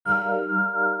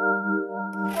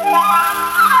My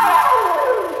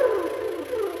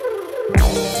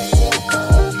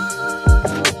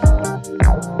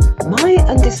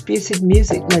Undisputed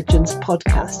Music Legends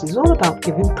podcast is all about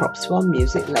giving props to our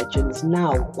music legends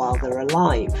now while they're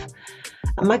alive.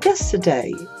 And my guest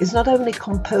today is not only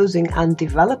composing and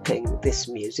developing this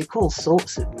music, all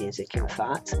sorts of music in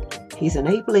fact, he's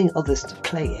enabling others to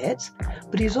play it,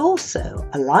 but he's also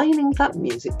aligning that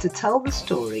music to tell the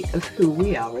story of who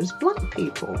we are as black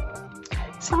people.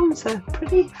 Sounds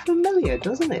pretty familiar,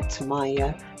 doesn't it, to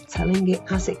my telling it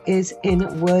as it is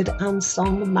in word and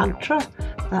song mantra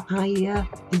that I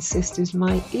insist is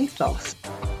my ethos.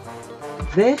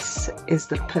 This is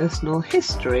the personal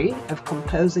history of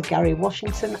composer Gary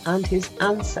Washington and his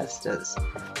ancestors,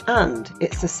 and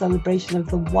it's a celebration of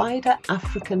the wider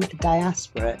African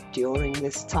diaspora during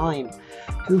this time,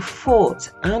 who fought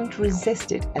and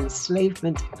resisted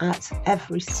enslavement at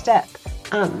every step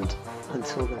and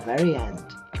until the very end.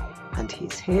 And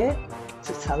he's here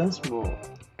to tell us more.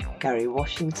 Gary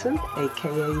Washington,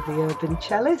 aka the Urban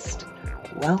Cellist,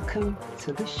 welcome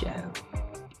to the show.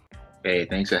 Hey,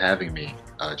 thanks for having me,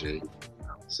 Audrey.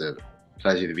 It's a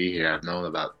pleasure to be here. I've known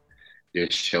about your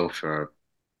show for,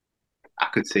 I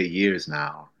could say, years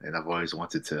now, and I've always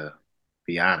wanted to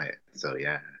be on it. So,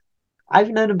 yeah. I've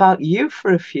known about you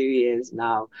for a few years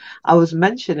now. I was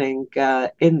mentioning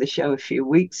in the show a few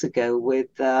weeks ago with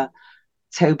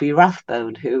Toby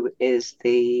Rathbone, who is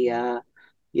he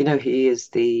is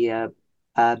the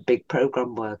big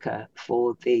program worker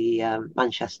for the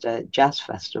Manchester Jazz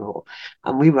Festival.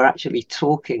 And we were actually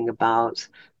talking about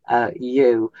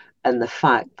you and the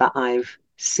fact that I've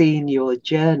seen your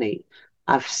journey.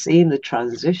 I've seen the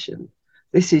transition.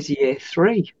 This is year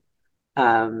 3.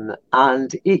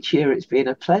 And each year it's been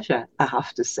a pleasure, I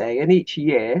have to say. And each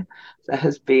year there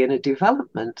has been a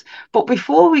development. But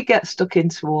before we get stuck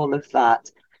into all of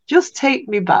that, just take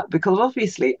me back, because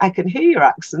obviously I can hear your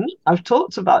accent. I've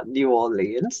talked about New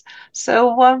Orleans.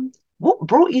 So what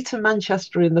brought you to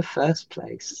Manchester in the first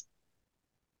place?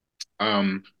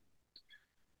 Um,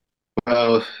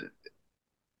 well,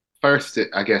 first,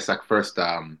 I guess,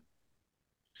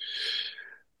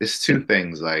 it's two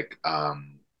things.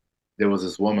 There was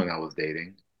this woman I was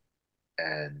dating,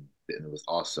 and it was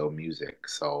also music.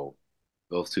 So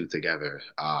those two together.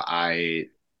 I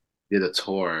did a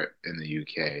tour in the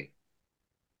UK,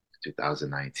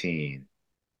 2019,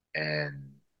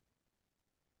 and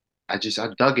I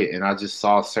dug it, and I just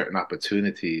saw certain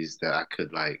opportunities that I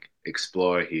could like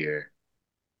explore here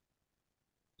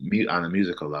on a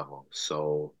musical level.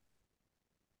 So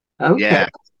Okay. yeah,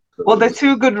 Well, it there are was,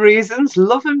 two good reasons.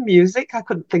 Love and music. I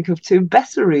couldn't think of two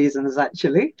better reasons,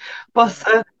 actually. But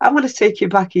I'm going to take you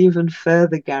back even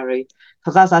further, Gary,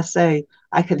 because as I say,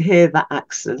 I can hear that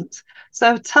accent.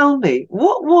 So tell me,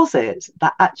 what was it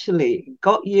that actually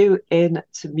got you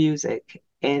into music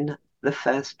in the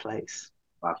first place?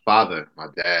 my father, my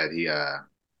dad.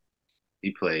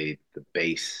 He played the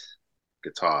bass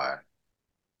guitar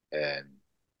and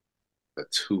the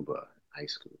tuba in high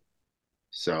school.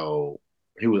 So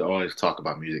he would always talk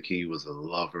about music. He was a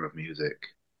lover of music,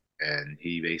 and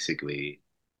he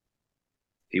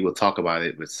would talk about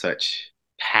it with such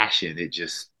passion. It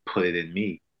just put it in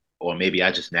me, or maybe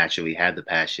I just naturally had the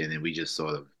passion, and we just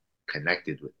sort of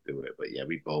connected with through it. But yeah,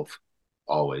 we both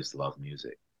always loved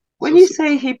music. When So, you so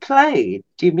say he played,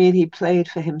 do you mean he played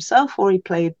for himself or he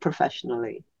played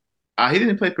professionally? he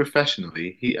didn't play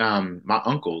professionally. My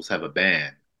uncles have a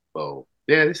band. So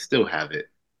yeah, they still have it.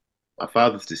 My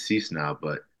father's deceased now,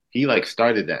 but he like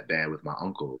started that band with my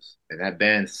uncles, and that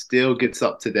band still gets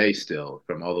up today, still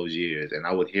from all those years. And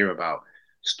I would hear about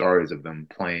stories of them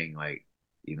playing like,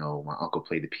 my uncle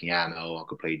played the piano,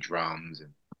 uncle played drums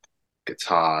and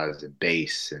guitars and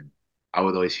bass, and I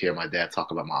would always hear my dad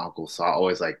talk about my uncles. So I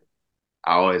always like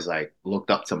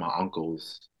looked up to my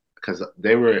uncles because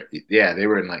they were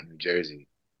in like New Jersey,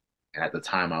 and at the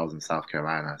time I was in South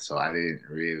Carolina, so I didn't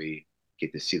really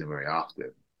get to see them very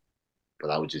often,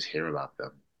 but I would just hear about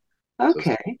them. So it's,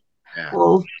 Okay. yeah,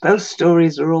 Well, those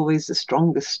stories are always the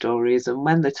strongest stories, and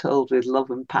when they're told with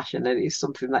love and passion, and it's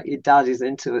something that your dad is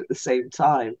into at the same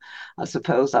time, I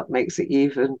suppose that makes it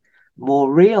even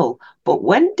more real. But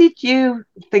when did you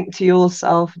think to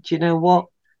yourself, do you know what?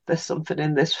 There's something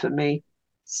in this for me.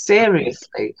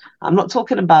 Seriously, I'm not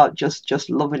talking about just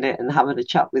loving it and having a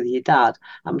chat with your dad.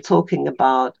 I'm talking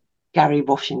about Gary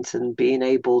Washington being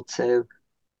able to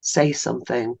say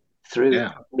something through the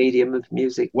yeah. medium of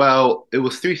music. Well, it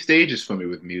was three stages for me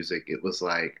with music. It was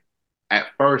like at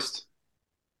first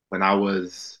when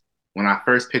when I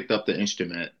first picked up the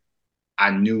instrument,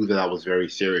 I knew that I was very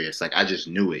serious. Like I just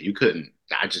knew it. You couldn't.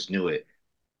 I just knew it.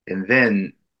 And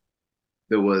then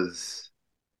there was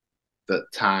the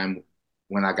time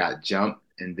when I got jumped,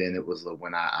 and then it was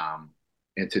when I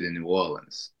entered in New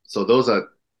Orleans. So those are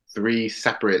three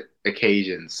separate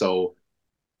occasions. So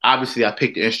obviously I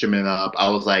picked the instrument up. I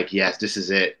was like, yes, this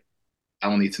is it. I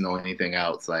don't need to know anything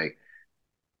else. Like,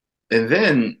 and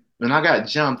then when I got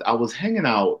jumped, I was hanging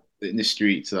out in the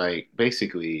streets. Like,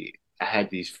 basically, I had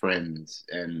these friends,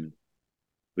 and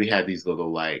we had these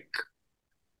little like,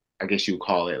 I guess you would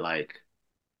call it like,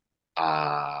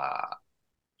 uh,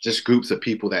 just groups of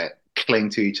people that cling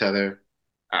to each other.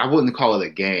 I wouldn't call it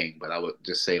a gang, but I would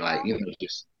just say like,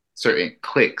 just certain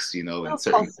cliques, Oh, and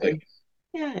certain posse. cliques.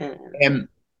 Yeah. And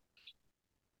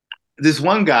this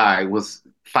one guy was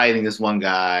fighting this one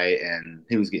guy, and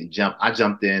he was getting jumped. I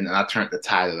jumped in and I turned the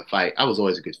tide of the fight. I was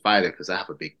always a good fighter because I have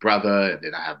a big brother, and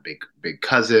then I have big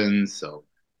cousins. So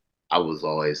I was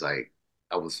always like,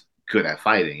 I was good at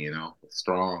fighting,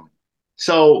 strong.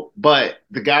 So, but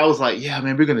the guy was like, yeah,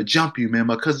 man, we're gonna jump you, man.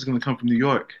 My cousin's gonna come from New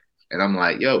York. And I'm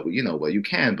like, yo, well, you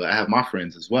can, but I have my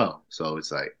friends as well. So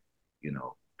it's like,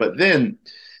 but then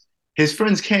his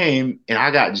friends came and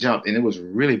I got jumped and it was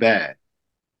really bad.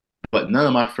 But none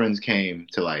of my friends came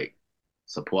to like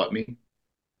support me.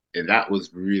 And that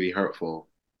was really hurtful.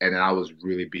 And then I was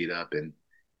really beat up. And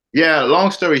yeah,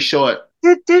 long story short,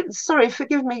 Sorry,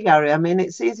 forgive me, Gary. I mean,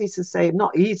 it's easy to say,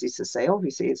 not easy to say,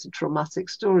 obviously, it's a traumatic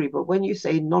story. But when you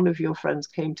say none of your friends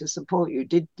came to support you,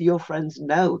 did your friends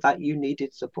know that you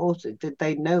needed supported? Did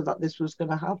they know that this was going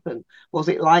to happen? Was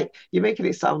it like you're making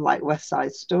it sound like West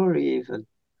Side Story, even?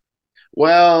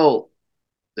 well,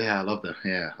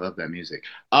 yeah, I love that music.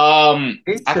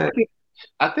 Me I too. think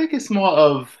I think it's more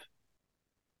of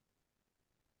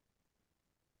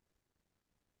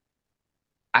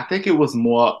I think it was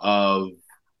more of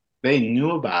they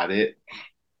knew about it,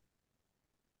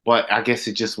 but I guess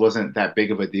it just wasn't that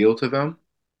big of a deal to them,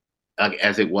 like,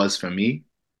 as it was for me,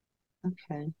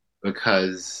 Okay.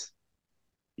 because,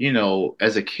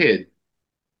 as a kid,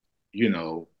 you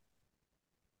know,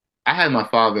 I had my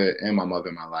father and my mother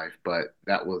in my life, but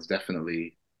that was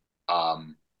definitely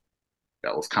um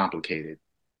that was complicated.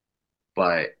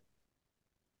 But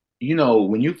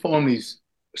when you form these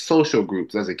social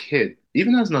groups as a kid,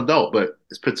 even as an adult, but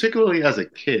it's particularly as a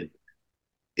kid,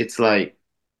 it's like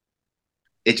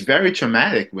it's very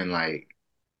traumatic when like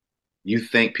you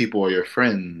think people are your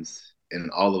friends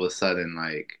and all of a sudden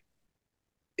like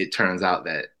it turns out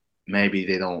that maybe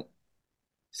they don't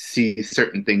see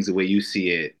certain things the way you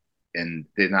see it, and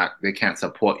they can't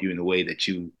support you in the way that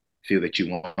you feel that you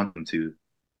want them to.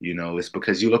 It's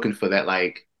because you're looking for that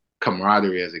like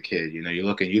camaraderie as a kid. You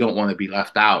don't want to be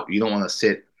left out. You don't want to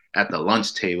sit at the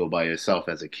lunch table by yourself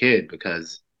as a kid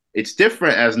because it's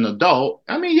different as an adult.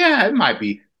 I mean, yeah, it might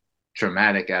be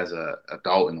traumatic as a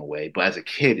adult in a way, but as a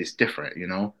kid it's different.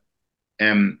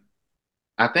 And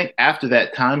I think after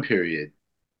that time period,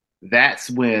 that's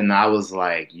when I was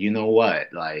like, you know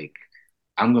what? Like,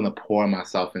 I'm gonna pour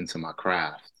myself into my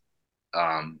craft.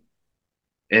 Um,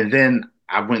 and then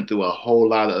I went through a whole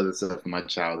lot of other stuff in my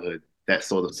childhood that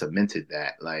sort of cemented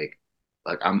that. Like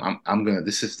I'm gonna.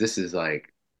 This is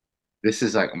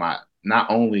like my.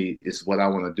 Not only is what I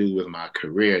want to do with my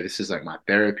career. This is like my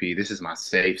therapy. This is my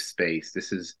safe space.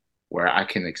 This is where I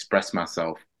can express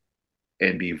myself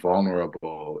and be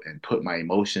vulnerable and put my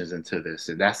emotions into this.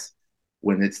 And that's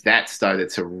when that started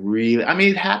to really, I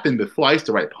mean, it happened before. I used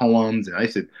to write poems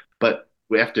and but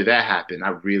after that happened,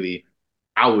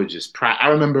 I would just I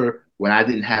remember when I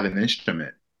didn't have an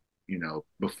instrument,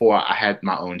 before I had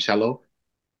my own cello,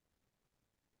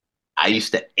 I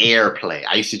used to air play.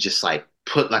 I used to just like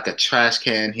put like a trash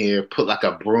can here, put like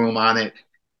a broom on it,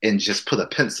 and just put a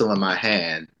pencil in my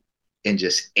hand and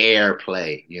just air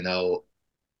play.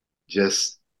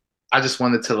 Just I just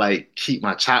wanted to like keep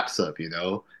my chops up.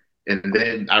 And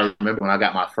then I remember when I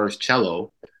got my first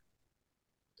cello,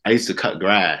 I used to cut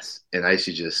grass and I used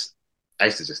to just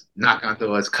knock on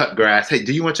doors, cut grass. Hey,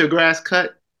 do you want your grass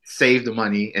cut? Save the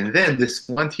money. And then this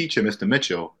one teacher, Mr.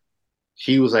 Mitchell,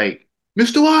 he was like,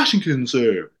 Mr. Washington,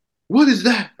 sir, what is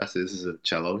that? I said, this is a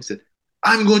cello. He said,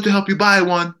 I'm going to help you buy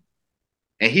one.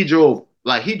 And he drove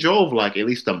like at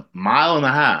least a mile and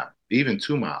a half, even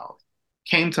 2 miles,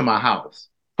 came to my house,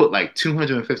 put like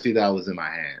 $250 in my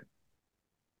hand,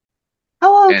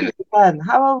 How old were and you then?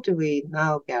 How old are we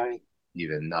now, Gary?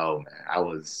 even know, man, I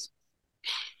was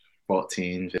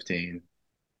 14, 15.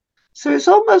 So it's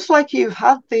almost like you've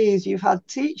had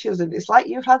teachers, and it's like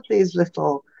you've had these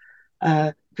little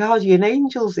guardian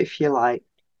angels, if you like,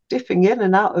 dipping in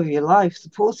and out of your life,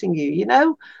 supporting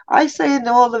you. I say in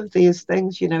all of these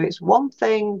things, it's one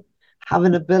thing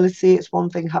having ability, it's one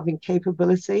thing having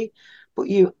capability, but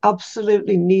you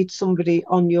absolutely need somebody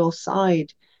on your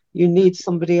side. You need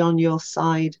somebody on your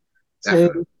side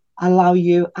Definitely. to allow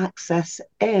you access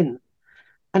in.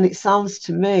 And it sounds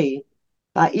to me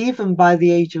that even by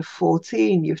the age of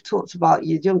 14, you've talked about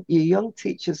your young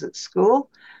teachers at school,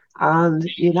 and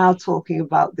you're now talking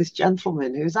about this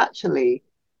gentleman who's actually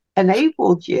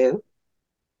enabled you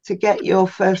to get your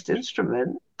first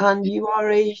instrument, and you are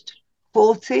aged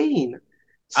 14.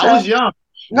 I So was young.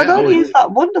 not Yeah, I only was. is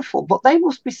that wonderful, but they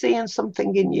must be seeing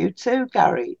something in you too,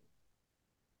 Gary.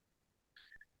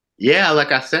 Yeah,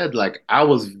 like I said, like I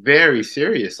was very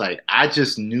serious. Like I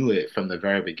just knew it from the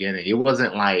very beginning. It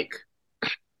wasn't like,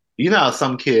 you know, how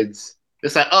some kids,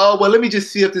 it's like, oh, well, let me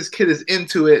just see if this kid is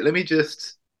into it. Let me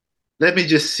just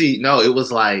see. No, it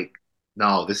was like,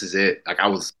 no, this is it. Like I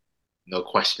was, no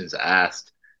questions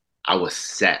asked. I was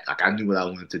set. Like I knew what I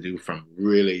wanted to do from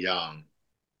really young.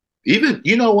 Even,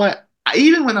 you know what?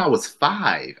 Even when I was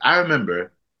 5, I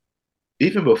remember,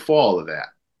 even before all of that,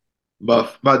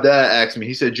 but my dad asked me,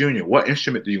 he said, Junior, what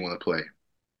instrument do you want to play?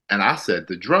 And I said,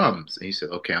 the drums. And he said,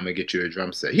 okay, I'm gonna get you a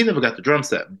drum set. He never got the drum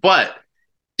set. But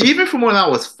even from when I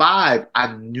was 5,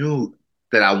 I knew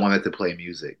that I wanted to play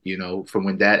music, you know, from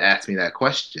when dad asked me that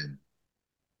question.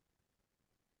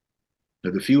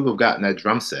 If the few would have gotten that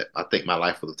drum set, I think my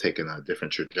life would have taken a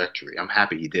different trajectory. I'm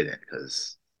happy he didn't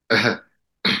because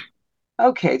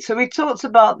Okay, so we talked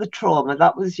about the trauma.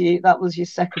 That was your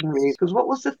second reason. Because what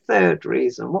was the third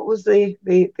reason? What was the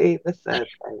third thing?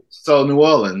 so New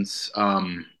Orleans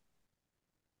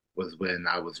was when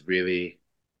I really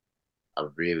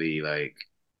like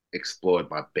explored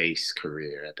my bass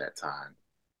career at that time.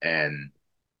 And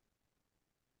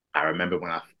I remember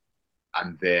when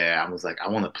I'm there, I was like, I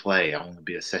want to play, I want to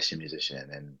be a session musician.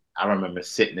 And I remember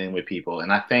sitting in with people,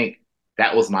 and I think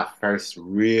that was my first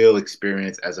real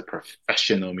experience as a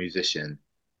professional musician.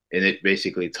 And it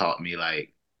basically taught me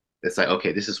like, it's like,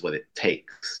 okay, this is what it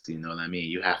takes. You know what I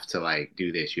mean? You have to like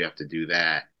do this, you have to do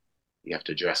that, you have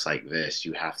to dress like this,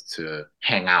 you have to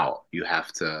hang out, you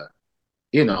have to,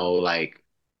 like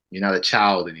you're not a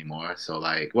child anymore. So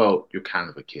like, well, you're kind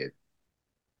of a kid,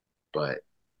 but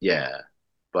yeah.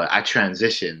 But I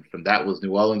transitioned from that was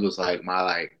New Orleans was like my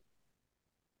like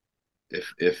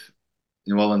if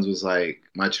New Orleans was like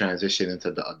my transition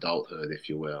into the adulthood, if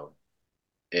you will,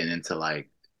 and into like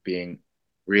being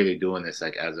really doing this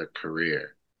like as a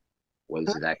career. What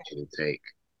does it actually take?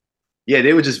 Yeah,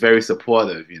 they were just very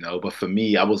supportive, but for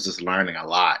me, I was just learning a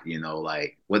lot,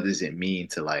 like what does it mean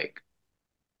to like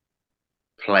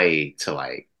play, to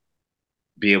like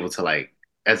be able to like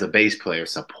as a bass player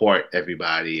support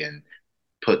everybody and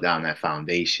put down that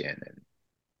foundation and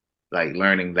like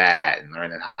learning that and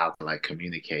learning how to like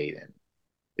communicate. And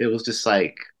it was just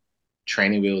like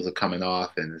training wheels are coming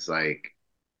off, and it's like,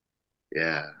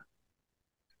 yeah,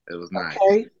 it was nice.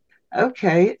 Okay,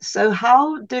 okay. So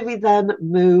how do we then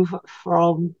move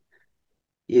from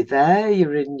you there,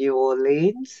 you're in New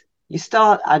Orleans, you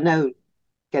start, I know,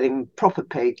 getting proper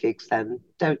paid gigs then,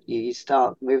 don't you? You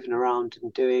start moving around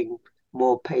and doing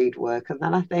more paid work. And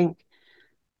then I think,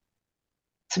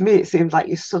 to me, it seems like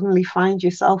you suddenly find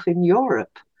yourself in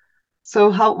Europe. So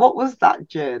what was that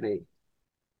journey?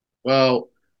 Well,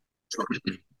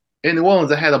 in New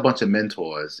Orleans, I had a bunch of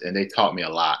mentors, and they taught me a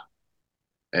lot.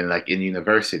 And like in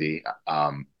university,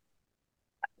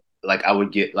 like I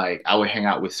would hang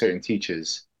out with certain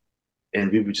teachers,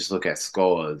 and we would just look at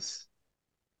scores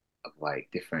of like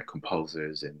different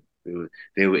composers, and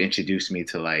they would introduce me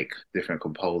to like different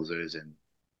composers, and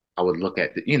I would look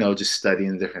at just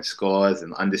studying different scores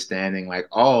and understanding like,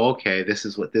 oh, okay, this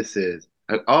is what this is.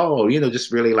 Like, oh,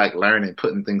 just really like learning,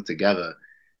 putting things together.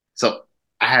 So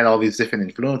I had all these different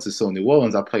influences. So in New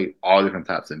Orleans, I played all different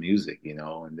types of music,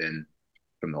 and then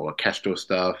from the orchestral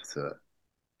stuff to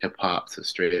hip hop to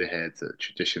straight ahead to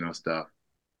traditional stuff.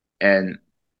 And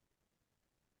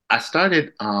I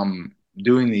started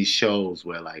doing these shows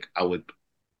where like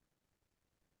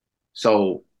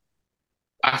so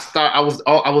I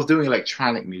was doing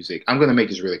electronic music. I'm gonna make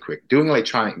this really quick. Doing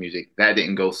electronic music, that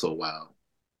didn't go so well.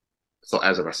 So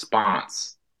as a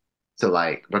response to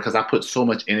like, because I put so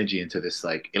much energy into this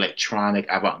like electronic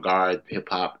avant-garde hip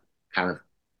hop kind of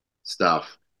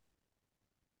stuff,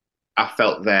 I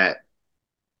felt that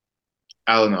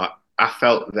I don't know. I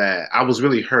felt that I was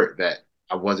really hurt that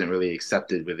I wasn't really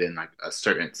accepted within like a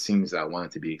certain scenes that I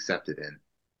wanted to be accepted in.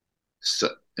 So,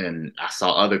 and I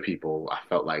saw other people, I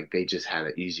felt like they just had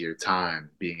an easier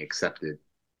time being accepted.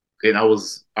 And I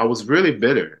was really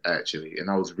bitter actually, and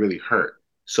I was really hurt.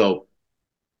 So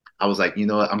I was like, you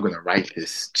know what, I'm gonna write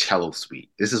this cello suite.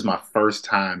 This is my first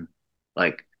time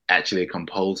like actually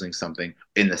composing something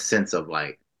in the sense of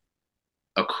like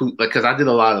like because I did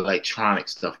a lot of electronic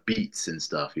stuff, beats and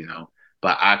stuff, you know.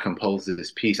 But I composed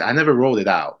this piece. I never rolled it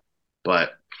out,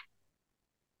 but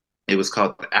it was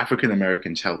called the African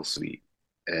American Cello Suite,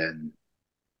 and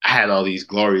I had all these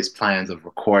glorious plans of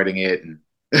recording it, and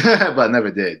but I never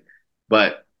did.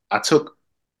 But I took.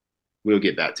 We'll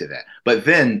get back to that. But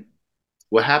then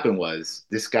what happened was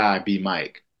this guy B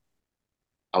Mike.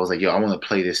 I was like, yo, I want to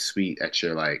play this suite at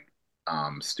your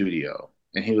studio,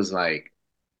 and he was like,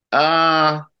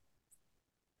 uh.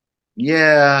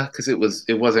 Yeah, because it was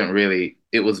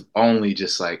only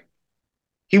just like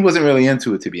he wasn't really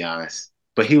into it to be honest.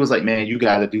 But he was like, man, you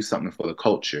got to do something for the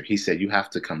culture. He said, you have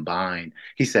to combine.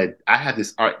 He said, I have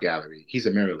this art gallery. He's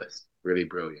a muralist, really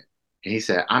brilliant. And he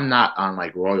said, I'm not on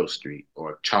like Royal Street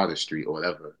or Charter Street or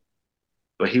whatever.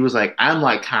 But he was like, I'm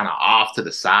like kind of off to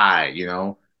the side, you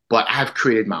know, but I've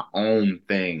created my own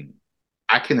thing.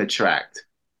 I can attract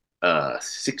a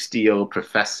 60-year-old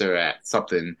professor at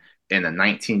something and a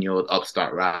 19-year-old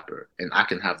upstart rapper, and I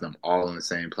can have them all in the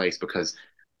same place because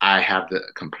I have the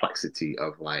complexity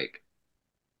of like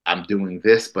I'm doing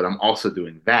this, but I'm also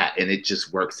doing that, and it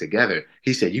just works together.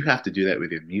 He said you have to do that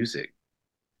with your music,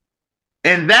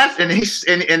 and that's and he's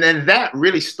and then that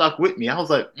really stuck with me. I was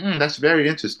like, that's very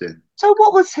interesting. So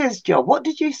what was his job? What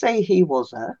did you say he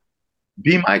was at?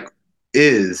 B Mike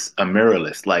is a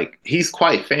muralist. Like he's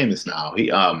quite famous now.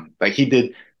 He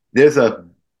did there's a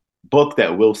book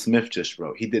that Will Smith just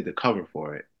wrote. He did the cover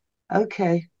for it.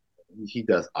 Okay. He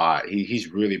does art. He's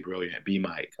really brilliant. B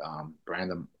Mike,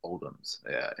 Brandon Oldham's.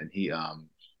 Yeah. And he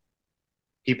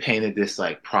painted this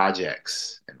like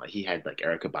projects and like he had like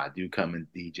Erica Badu come and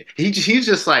DJ. He's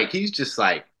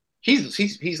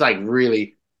like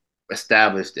really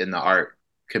established in the art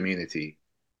community.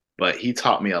 But he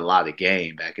taught me a lot of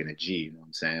game back in the G, you know what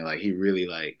I'm saying? Like he really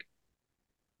like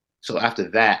so after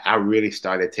that, I really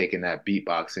started taking that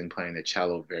beatboxing, playing the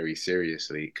cello very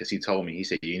seriously because he told me, he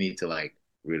said, you need to like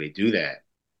really do that.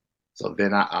 So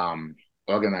then I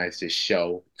organized this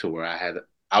show to where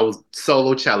I was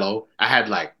solo cello. I had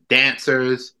like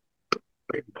dancers,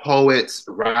 poets,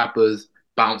 rappers,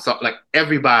 bounce up, like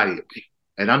everybody.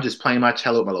 And I'm just playing my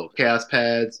cello with my little chaos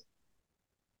pads.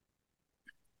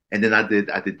 And then I did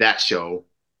that show,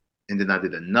 and then I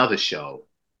did another show.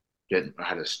 I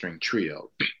had a string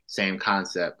trio, same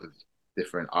concept with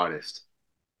different artists.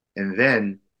 And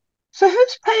then, So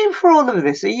who's paying for all of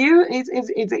this? Are you is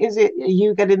it are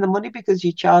you getting the money because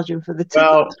you're charging for the tickets,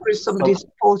 well, or is somebody so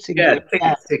supporting yeah, you?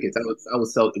 Yeah. tickets. I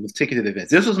was sell it was ticketed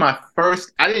events. This was my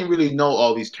first. I didn't really know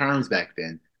all these terms back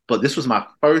then, but this was my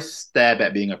first stab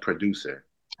at being a producer.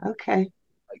 Okay.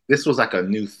 Like this was like a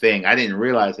new thing. I didn't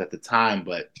realize at the time,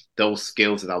 but those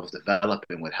skills that I was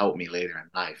developing would help me later in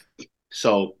life.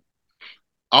 So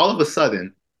all of a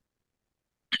sudden,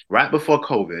 right before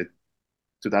COVID,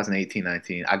 2018,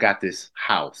 19, I got this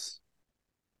house.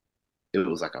 It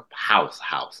was like a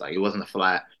house. Like it wasn't a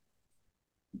flat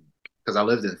because I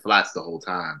lived in flats the whole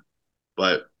time.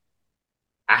 But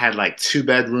I had like two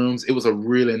bedrooms. It was a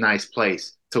really nice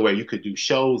place to where you could do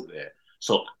shows there.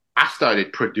 So I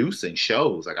started producing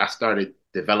shows. Like I started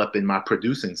developing my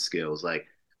producing skills. Like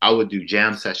I would do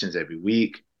jam sessions every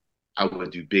week. I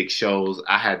would do big shows.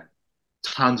 I had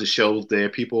tons of shows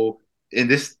there. And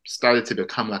this started to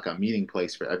become like a meeting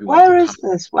place for everyone to Where come is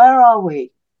this? Where are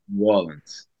we? to New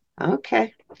Orleans.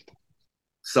 Okay.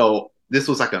 So this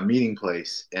was like a meeting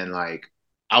place, and like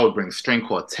I would bring string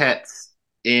quartets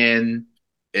in,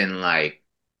 and like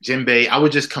djembe. I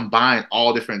would just combine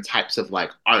all different types of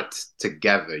like arts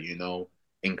together, you know,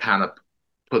 and kind of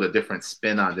put a different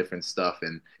spin on different stuff.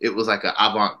 And it was like an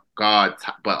avant-garde,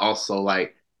 but also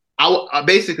like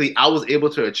basically I was able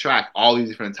to attract all these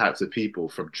different types of people,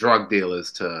 from drug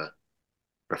dealers to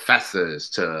professors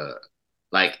to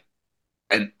like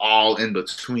and all in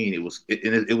between.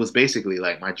 It was basically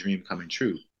like my dream coming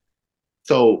true.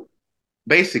 So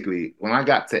basically, when I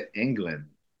got to England,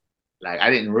 like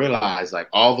I didn't realize like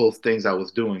all those things I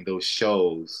was doing, those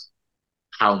shows,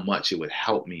 how much it would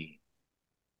help me.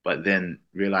 But then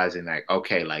realizing like,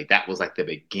 okay, like that was like the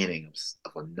beginning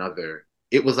of another.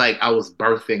 It was like I was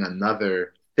birthing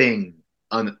another thing,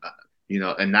 you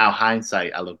know. And now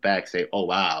hindsight, I look back, say, oh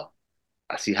wow,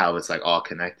 I see how it's like all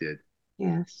connected.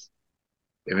 Yes.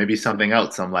 There may be something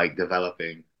else I'm like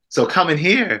developing. So coming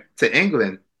here to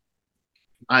England,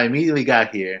 I immediately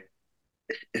got here.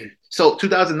 So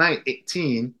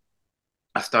 2018,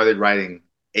 I started writing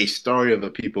A Story of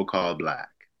a People Called Black.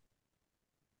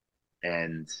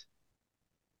 And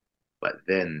but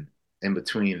then in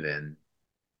between then,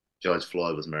 George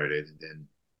Floyd was murdered. And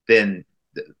then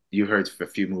you heard a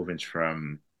few movements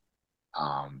from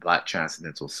Black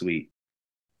Transcendental Suite.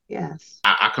 Yes.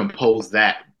 I composed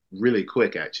that really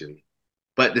quick, actually.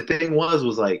 But the thing was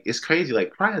like, it's crazy.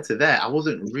 Like prior to that, I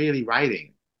wasn't really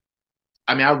writing.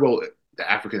 I mean, I wrote the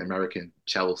African American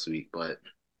cello suite, but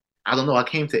I don't know. I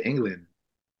came to England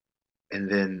and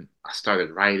then I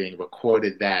started writing,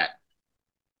 recorded that.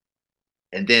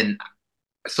 And then,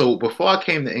 so before I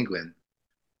came to England,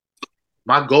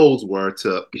 my goals were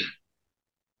to,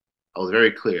 I was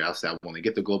very clear. I said, I want to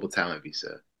get the global talent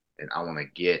visa and I want to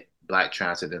get Black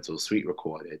Transcendental Suite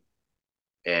recorded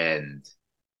and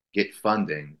get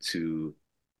funding to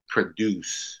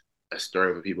produce a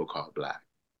story of a people called Black.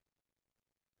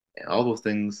 And all those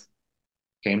things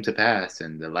came to pass,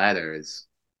 and the latter is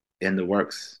in the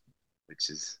works, which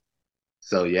is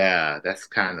so yeah, that's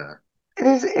kind of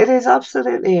It is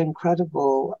absolutely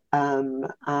incredible.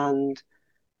 And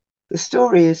the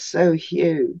story is so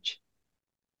huge.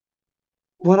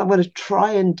 What I'm going to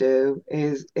try and do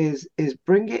is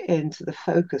bring it into the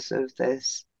focus of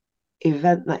this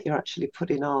event that you're actually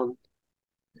putting on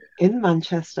in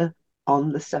Manchester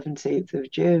on the 17th of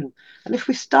June. And if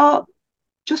we start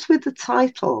just with the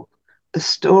title, A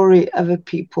Story of a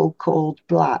People Called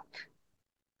Black,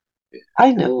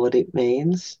 I know what it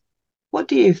means. What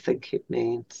do you think it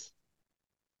means?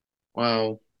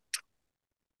 well,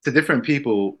 to different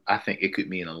people, I think it could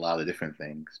mean a lot of different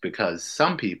things because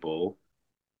some people,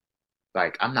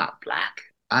 like, I'm not Black,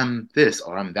 I'm this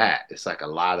or I'm that. It's like a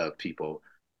lot of people,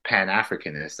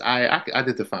 Pan-Africanist. I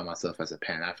identify myself as a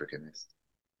Pan-Africanist.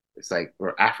 It's like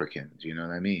we're Africans, you know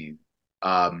what I mean?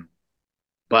 Um,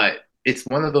 but it's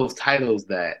one of those titles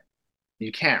that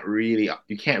you can't really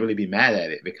be mad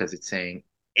at it because it's saying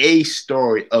a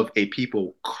story of a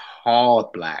people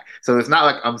called Black. So it's not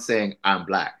like I'm saying I'm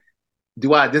Black.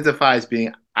 Do I identify as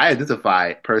being I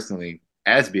identify personally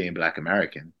as being Black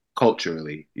American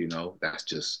culturally, that's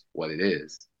just what it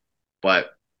is.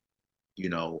 But, you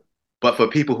know, but for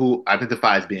people who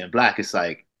identify as being Black, it's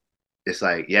like,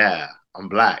 yeah, I'm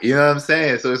Black. You know what I'm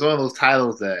saying? So it's one of those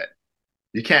titles that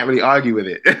you can't really argue with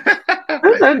it.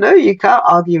 No, Like, no, no, you can't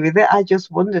argue with it. I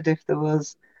just wondered if there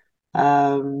was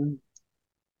um,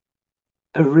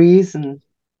 a reason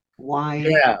why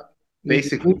yeah, you'd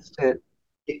basically, used it.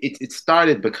 it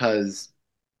started because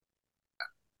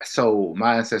so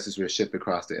my ancestors were shipped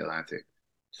across the Atlantic.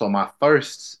 So my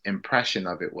first impression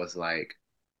of it was like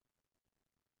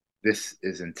this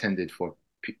is intended for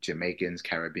Jamaicans,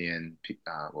 Caribbean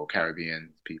people,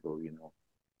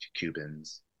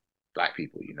 Cubans, Black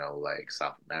people, like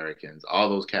South Americans, all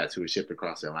those cats who were shipped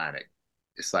across the Atlantic.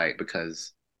 It's like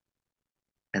because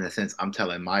in a sense I'm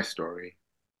telling my story,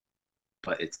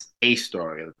 but it's a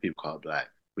story of people called Black,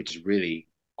 which is really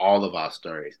all of our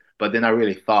stories. But then I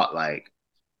really thought like,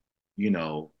 you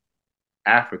know,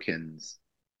 Africans,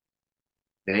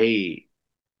 they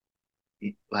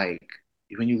like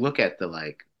when you look at the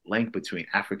like link between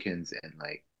Africans and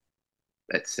like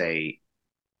let's say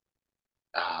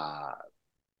uh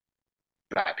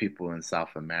Black people in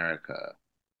South America,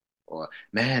 or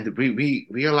man, we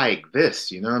are like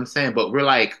this, you know what I'm saying? But we're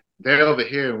like they're over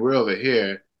here and we're over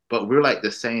here, but we're like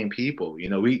the same people.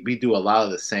 We do a lot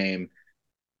of the same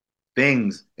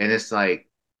things, and it's like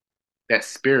that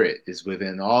spirit is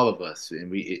within all of us,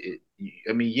 and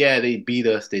I mean, yeah, they beat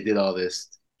us, they did all this,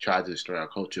 tried to destroy our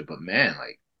culture, but man,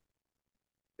 like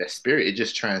that spirit, it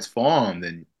just transformed,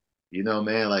 and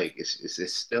man, like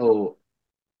it's still.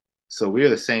 So we're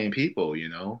the same people,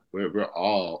 we're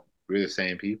the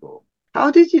same people.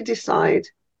 How did you decide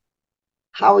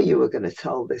how you were going to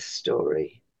tell this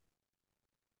story?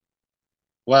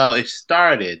 Well, it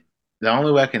started. The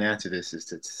only way I can answer this is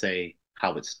to say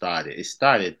how it started. It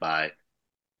started by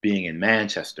being in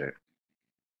Manchester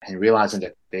and realizing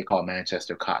that they call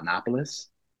Manchester Cottonopolis,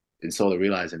 and so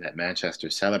realizing that Manchester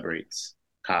celebrates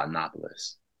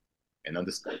Cottonopolis, and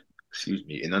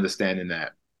understanding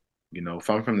that if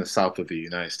I'm from the south of the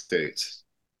United States,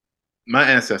 my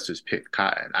ancestors picked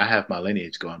cotton. I have my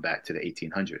lineage going back to the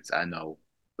 1800s. I know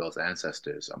those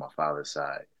ancestors on my father's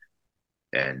side,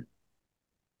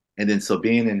 and then so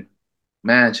being in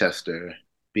Manchester,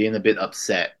 being a bit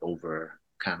upset over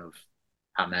kind of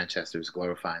how Manchester is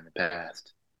glorifying the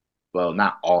past. Well,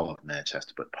 not all of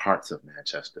Manchester, but parts of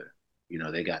Manchester.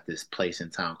 They got this place in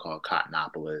town called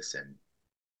Cottonopolis, and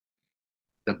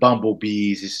the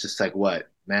bumblebees. It's just like what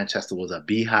Manchester was a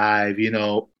beehive.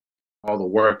 All the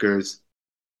workers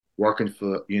working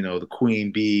for the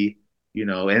queen bee.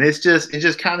 And it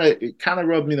just kind of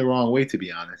rubbed me the wrong way, to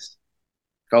be honest.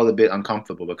 Felt a bit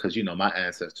uncomfortable because my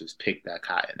ancestors picked that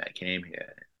cotton that came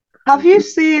here. Have you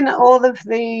seen all of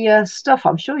the stuff?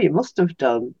 I'm sure you must have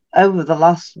done over the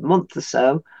last month or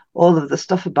so all of the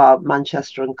stuff about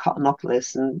Manchester and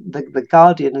Cottonopolis, and the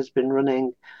Guardian has been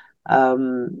running a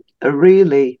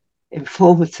really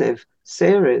informative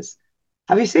series.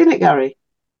 Have you seen it, Gary?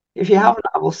 If you haven't,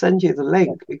 I will send you the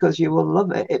link because you will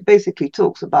love it. It basically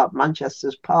talks about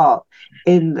Manchester's part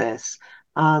in this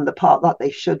and the part that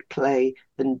they should play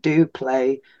and do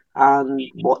play and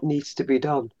what needs to be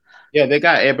done. Yeah, they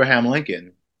got Abraham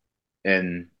Lincoln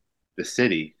in the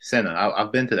city center.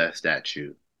 I've been to that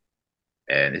statue,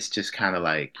 and it's just kind of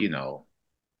like, yeah,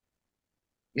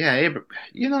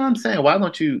 you know what I'm saying? Why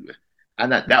don't you?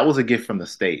 That was a gift from the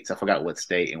States. I forgot what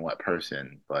state and what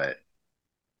person, but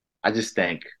I just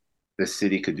think the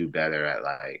city could do better at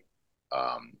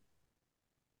um,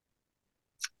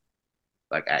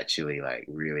 like actually, like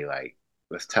really, like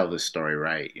let's tell this story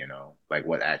right, like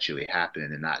what actually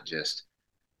happened and not just.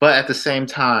 But at the same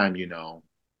time,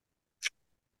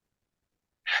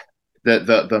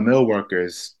 the mill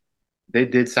workers, they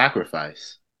did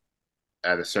sacrifice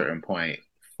at a certain point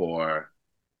for,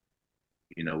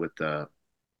 with the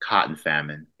cotton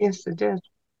famine. Yes, they did.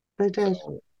 They did.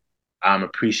 So I'm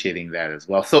appreciating that as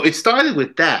well. So it started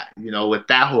with that, with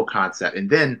that whole concept. And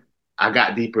then I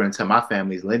got deeper into my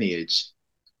family's lineage,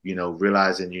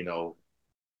 realizing,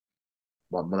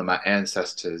 one of my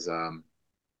ancestors,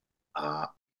 uh,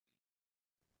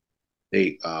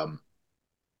 they,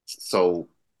 so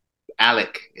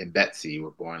Alec and Betsy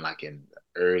were born like in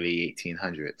the early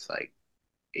 1800s, like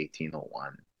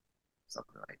 1801,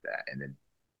 something like that. And then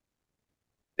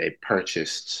they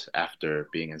purchased, after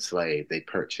being enslaved, they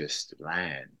purchased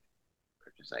land,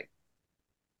 purchased like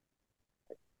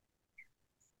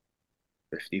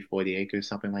 50, 40 acres,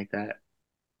 something like that.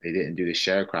 They didn't do the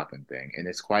sharecropping thing. And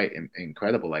it's quite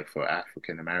incredible, like for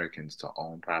African Americans to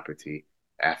own property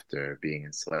after being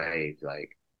enslaved.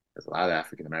 Like, because a lot of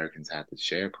African Americans had to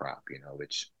sharecrop,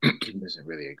 which isn't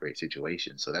really a great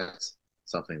situation. So that's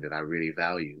something that I really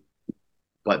value.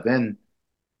 But then,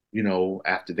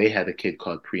 after they had a kid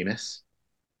called Primus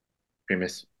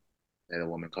had a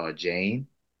woman called Jane,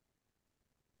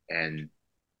 and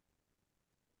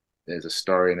there's a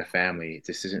story in the family.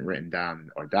 This isn't written down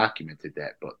or documented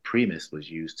that, but Primus was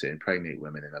used to impregnate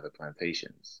women in other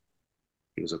plantations.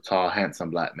 He was a tall, handsome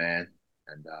black man,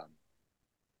 and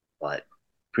but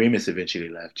Primus eventually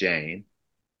left Jane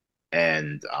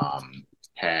and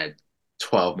had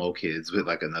 12 more kids with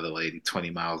like another lady 20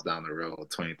 miles down the road,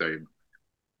 20, 30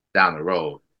 down the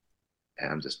road.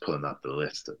 And I'm just pulling up the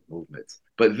list of movements.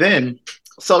 But then,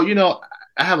 so,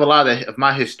 I have a lot of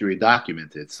my history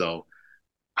documented. So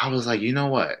I was like, you know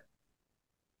what?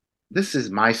 This is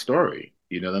my story.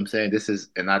 You know what I'm saying?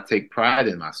 And I take pride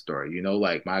in my story.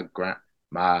 Like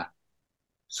my,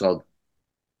 so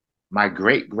my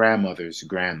great grandmother's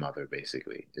grandmother,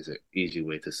 basically, is an easy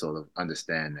way to sort of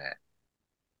understand that.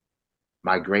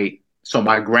 My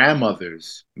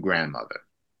grandmother's grandmother,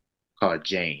 called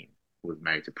Jane, who was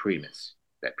married to Primus,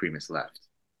 that Primus left.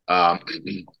 Um,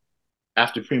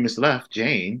 After Primus left,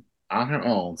 Jane, on her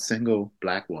own, single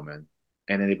black woman,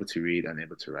 and unable to read,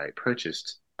 unable to write,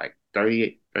 purchased like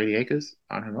 30 acres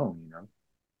on her own.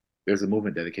 There's a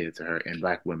movement dedicated to her and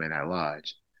black women at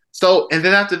large. So, and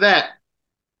then after that,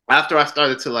 after I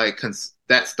started to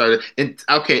that started, and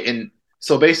okay, and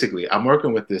so basically, I'm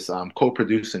working with this,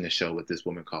 co-producing the show with this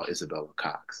woman called Isabella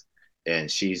Cox, and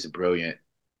she's a brilliant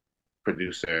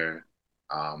producer.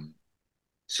 Um,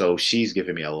 so she's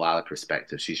given me a lot of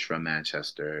perspective. She's from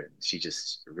Manchester. She's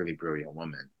just a really brilliant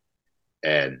woman.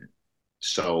 And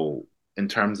so in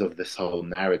terms of this whole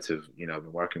narrative, I've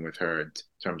been working with her in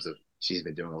terms of she's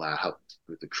been doing a lot of help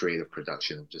with the creative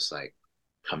production of just like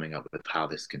coming up with how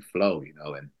this can flow,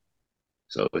 and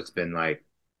so it's been like,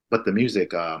 but the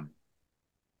music, and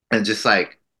just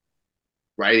like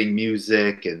writing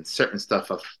music and certain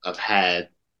stuff I've had,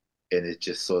 and it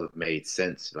just sort of made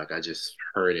sense. Like I just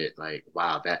heard it, like,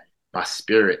 wow, that my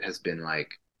spirit has been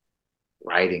like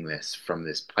writing this from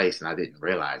this place, and I didn't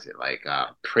realize it. Like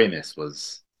premise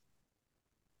was,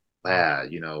 yeah,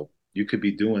 you could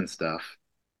be doing stuff,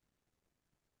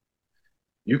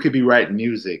 you could be writing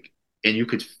music, and you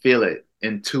could feel it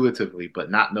intuitively,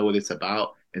 but not know what it's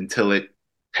about until it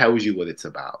tells you what it's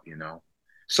about.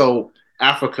 So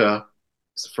Africa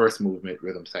is the first movement,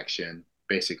 rhythm section.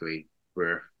 Basically,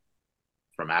 we're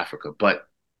from Africa, but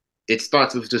it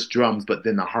starts with just drums, but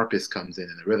then the harpist comes in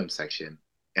the rhythm section,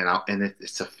 and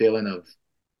it's a feeling of,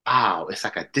 wow, it's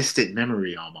like a distant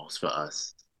memory almost for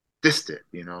us, distant.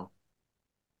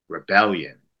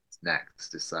 Rebellion is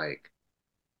next. It's like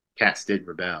cats did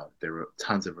rebel. There were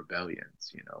tons of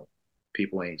rebellions.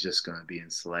 People ain't just gonna be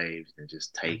enslaved and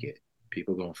just take it.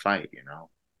 People gonna fight.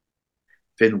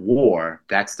 Then war,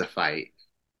 that's the fight.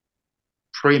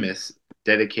 Primus,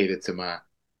 dedicated to my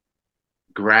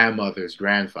grandmother's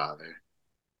grandfather.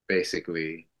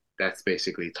 Basically, that's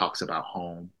basically talks about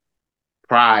home.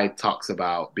 Pride talks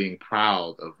about being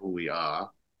proud of who we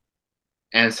are.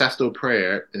 Ancestral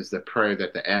prayer is the prayer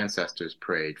that the ancestors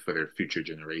prayed for their future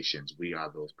generations. We are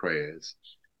those prayers.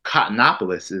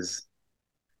 Cottonopolis is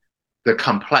the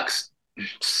complexness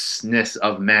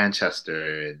of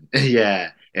Manchester, and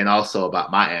yeah, and also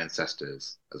about my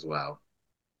ancestors as well.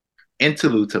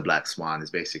 Interlude to Black Swan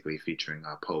is basically featuring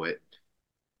a poet,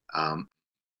 um,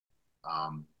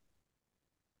 um,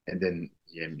 and then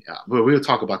yeah, we'll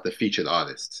talk about the featured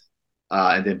artists.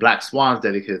 And then Black Swan's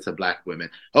dedicated to Black women.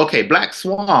 Okay, Black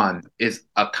Swan is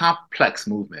a complex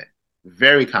movement,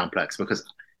 very complex. Because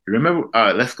remember,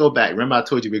 let's go back. Remember, I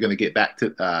told you we're going to get back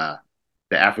to the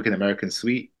African American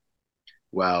Suite.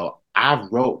 Well, I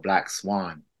wrote Black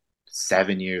Swan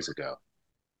 7 years ago.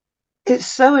 It's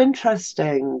so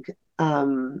interesting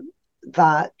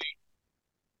that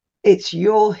it's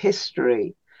your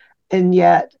history, and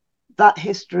yet that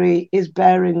history is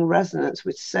bearing resonance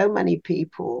with so many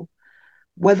people,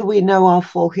 whether we know our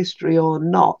full history or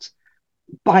not,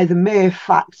 by the mere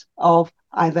fact of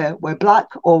either we're black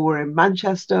or we're in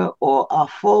Manchester or our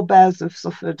forebears have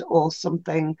suffered or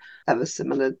something of a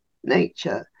similar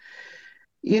nature.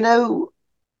 You know,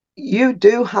 you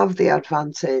do have the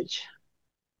advantage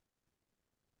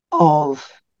of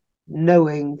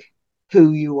knowing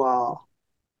who you are.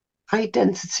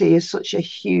 Identity is such a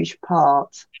huge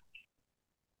part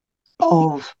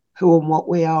of who and what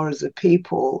we are as a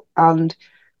people. And,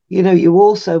 you know, you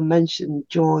also mentioned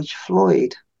George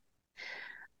Floyd.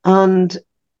 And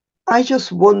I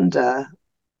just wonder,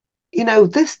 you know,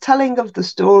 this telling of the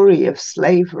story of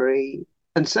slavery,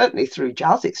 and certainly through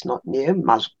jazz, it's not new.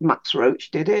 Max Roach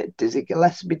did it, Dizzy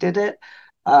Gillespie did it,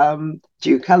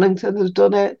 Duke Ellington has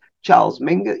done it, Charles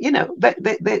Mingus, you know,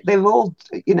 they've all,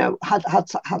 you know, had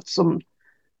some,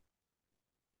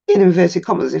 in inverted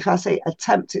commas, if I say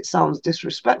attempt, it sounds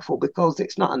disrespectful because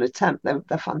it's not an attempt. They're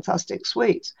fantastic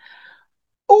suites.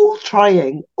 All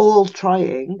trying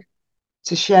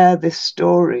to share this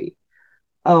story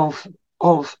of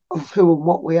of who and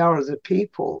what we are as a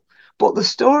people. But the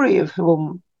story of who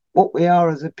and what we are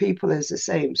as a people is the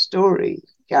same story,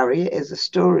 Gary. It is a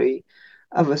story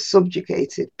of a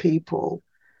subjugated people,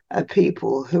 a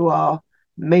people who are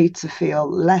made to feel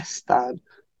less than,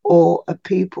 or a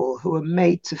people who are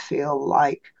made to feel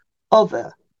like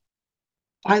other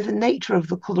by the nature of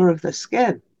the color of their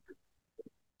skin.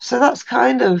 So that's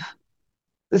kind of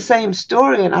the same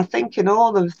story. And I think in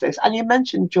all of this, and you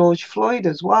mentioned George Floyd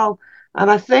as well,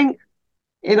 and I think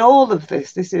in all of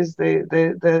this, this is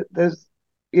the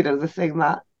you know, the thing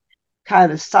that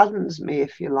kind of saddens me,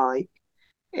 if you like,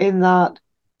 in that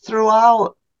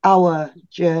throughout our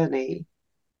journey,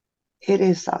 it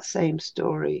is that same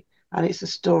story, and it's a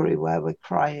story where we're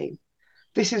crying.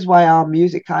 This is why our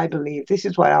music, I believe, this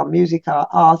is why our music, our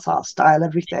art, our style,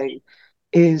 everything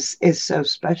is so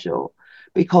special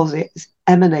because it's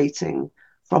emanating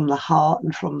from the heart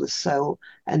and from the soul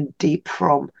and deep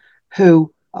from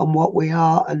who and what we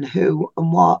are and who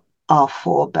and what our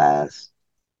forebears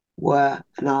were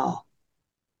and are.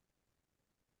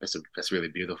 That's really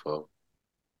beautiful.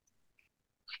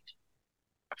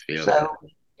 I feel So that.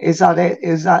 is that it?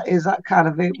 Is that kind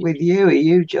of it with you? Are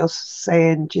you just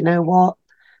saying, do you know what?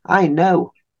 I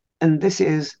know, and this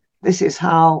is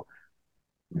how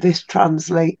this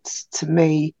translates to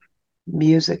me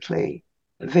musically,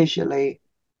 visually,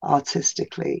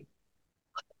 artistically.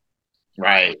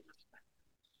 Right.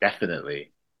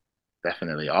 Definitely.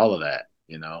 Definitely. All of that,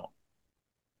 you know.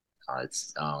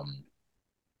 It's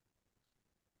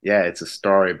yeah, it's a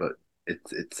story, but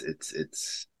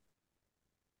it's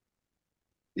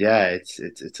yeah,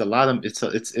 it's a lot of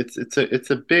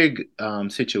it's a big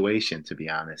situation, to be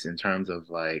honest, in terms of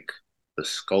like the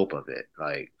scope of it.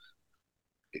 Like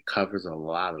it covers a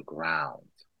lot of ground,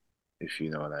 if you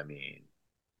know what I mean.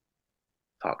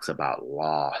 Talks about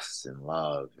loss and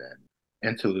love and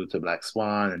interlude to Black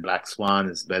Swan, and Black Swan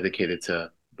is dedicated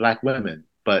to Black women,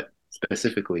 but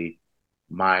specifically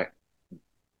my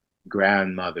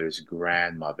grandmother's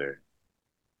grandmother.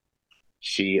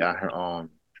 She on her own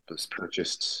was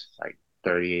purchased like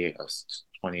 38 or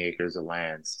 20 acres of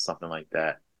land, something like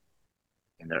that,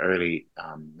 in the early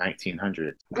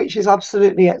 1900s. Which is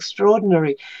absolutely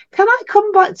extraordinary. Can I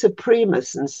come back to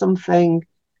Primus and something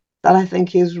that I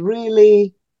think is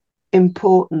really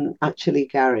important, actually,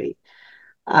 Gary?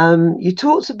 You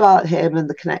talked about him and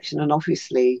the connection, and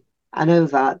obviously, I know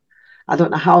that I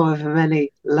don't know however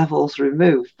many levels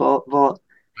removed, but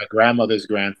My grandmother's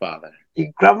grandfather.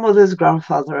 your grandmother's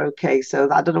grandfather, okay, so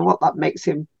I don't know what that makes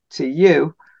him to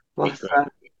you. Great But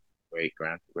grand, great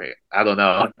grand, great. I don't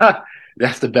know.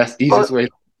 That's the best, easiest but way.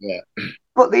 Yeah.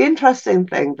 but the interesting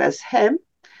thing, there's him,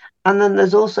 and then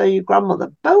there's also your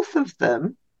grandmother. Both of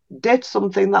them did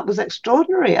something that was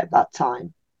extraordinary at that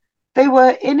time. They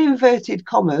were, in inverted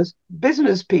commas,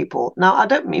 business people. Now, I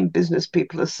don't mean business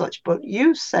people as such, but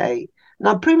you say,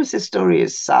 now, Primus's story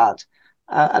is sad.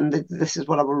 And this is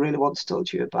what I really want to talk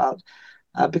to you about,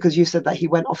 because you said that he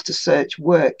went off to search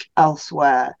work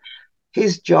elsewhere.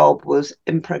 His job was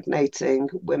impregnating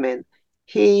women.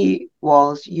 He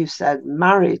was, you said,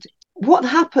 married. What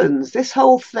happens? This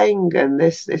whole thing and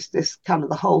this kind of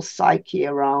the whole psyche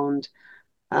around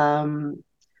um,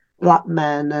 black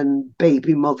men and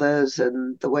baby mothers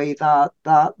and the way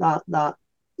that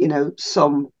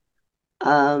some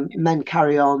men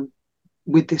carry on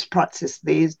with this practice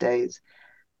these days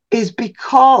is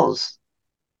because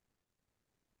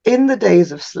in the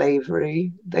days of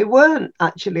slavery they weren't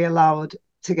actually allowed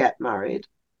to get married,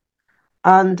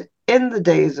 and in the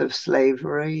days of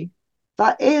slavery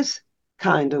that is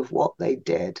kind of what they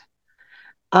did.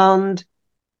 And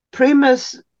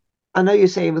Primus, I know you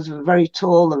say he was very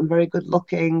tall and very good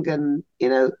looking, and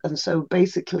and so And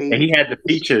basically, he had the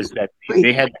features that but he,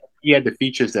 they had. He had the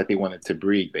features that they wanted to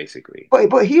breed, basically.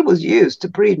 but he was used to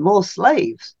breed more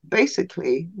slaves,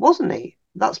 basically, wasn't he?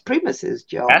 That's Primus's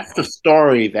job. That's the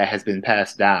story that has been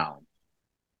passed down.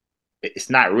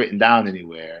 It's not written down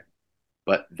anywhere,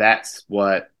 but that's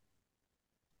what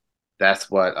that's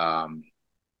what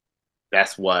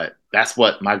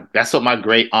my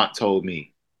great aunt told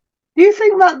me. Do you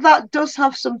think that that does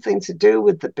have something to do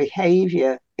with the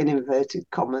behaviour, in inverted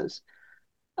commas,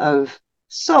 of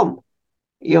some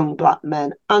young black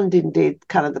men, and indeed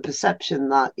kind of the perception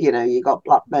that you got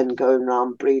black men going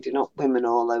around breeding up women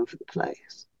all over the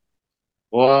place?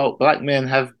 Well, black men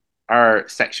have are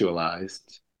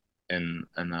sexualized in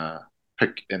in a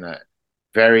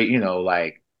very,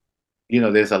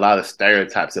 there's a lot of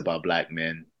stereotypes about black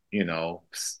men.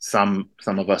 Some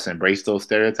of us embrace those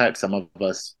stereotypes, some of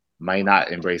us might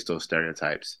not embrace those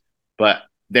stereotypes, but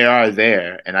they are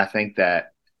there. And I think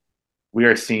that we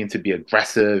are seen to be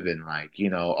aggressive and like,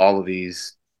 all of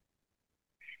these,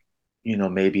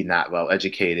 maybe not well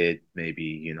educated,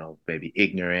 maybe, maybe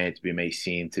ignorant. We may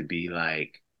seem to be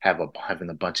like having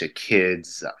a bunch of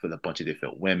kids with a bunch of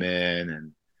different women.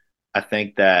 And I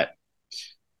think that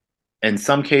in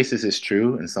some cases it's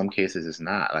true, in some cases it's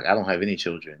not. Like I don't have any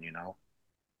children,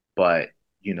 but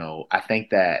I think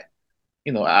that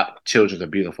children are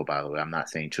beautiful, by the way. I'm not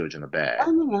saying children are bad,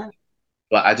 Oh, no.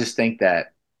 but I just think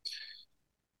that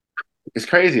it's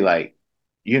crazy. Like,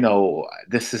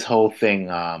 this whole thing.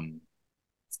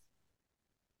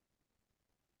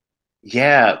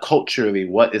 Yeah, culturally,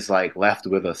 what is like left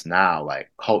with us now?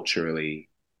 Like culturally,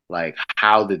 like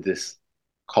how did these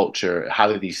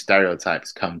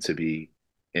stereotypes come to be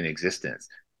in existence?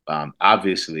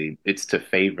 Obviously, it's to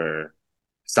favor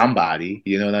somebody.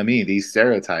 You know what I mean? These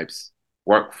stereotypes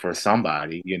work for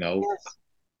somebody. Yes.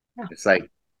 Yeah. It's like,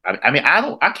 I mean,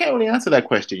 I can't really answer that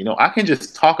question. I can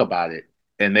just talk about it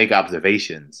and make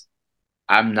observations.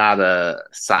 I'm not a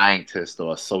scientist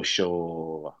or a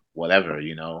social whatever,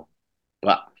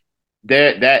 but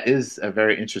that is a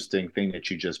very interesting thing that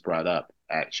you just brought up,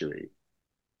 actually.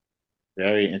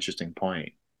 Very interesting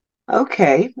point.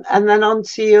 Okay. And then on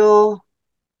to your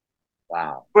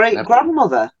Wow. great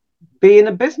grandmother being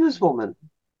a businesswoman,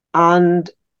 and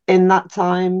in that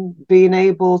time being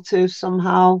able to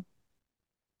somehow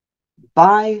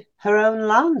buy her own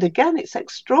land. Again, it's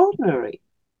extraordinary.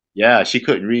 Yeah, she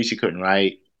couldn't read, she couldn't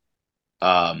write.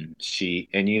 She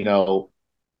and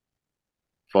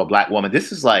for a black woman,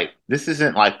 this isn't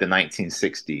like the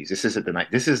 1960s. This isn't the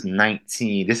this is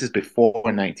 19 this is before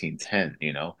 1910,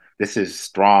 This is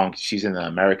strong. She's in the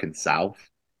American South.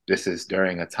 This is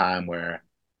during a time where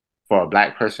for a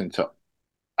black person to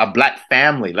a black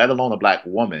family, let alone a black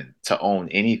woman, to own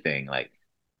anything, like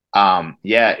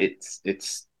yeah,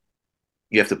 it's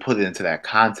you have to put it into that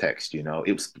context. It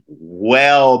was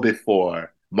well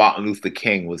before Martin Luther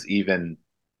King was even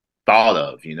thought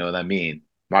of. You know what I mean?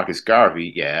 Marcus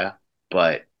Garvey, yeah,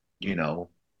 but you know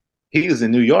he was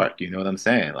in New York. You know what I'm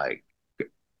saying? Like,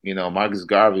 Marcus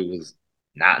Garvey was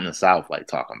not in the South, like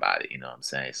talking about it. You know what I'm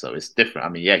saying? So it's different. I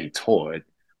mean, yeah, he toured,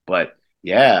 but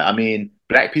yeah, I mean,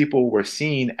 black people were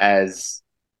seen as,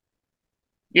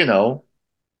 you know,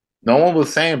 no one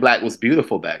was saying black was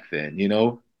beautiful back then.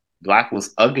 Black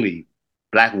was ugly.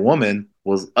 Black woman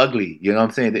was ugly. You know what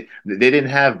I'm saying? They didn't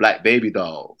have black baby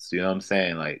dolls. You know what I'm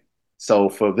saying? Like, so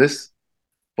for,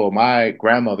 for, my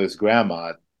grandmother's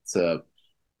grandma to,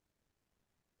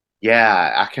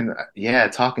 Yeah, I can, yeah,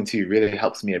 talking to you really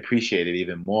helps me appreciate it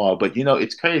even more. But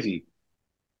it's crazy.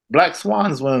 Black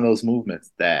Swan is one of those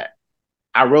movements that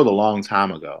I wrote a long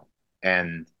time ago.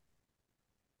 And,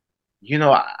 you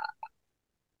know, I,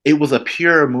 it was a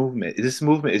pure movement. This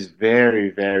movement is very,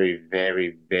 very,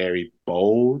 very, very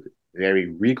bold, very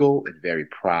regal, and very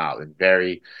proud, and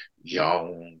very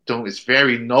young. It's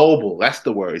very noble. That's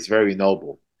the word. It's very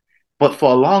noble. But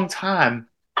for a long time,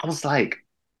 I was like,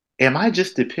 am I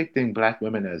just depicting black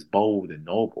women as bold and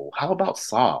noble? How about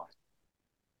soft?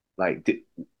 Like,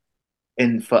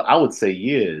 and for I would say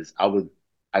years,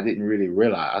 I didn't really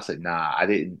realize. I said, nah, I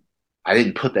didn't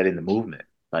put that in the movement.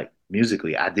 Like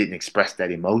musically, I didn't express that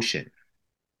emotion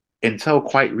until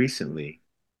quite recently.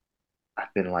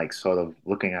 I've been like sort of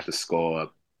looking at the score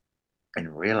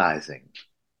and realizing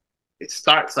it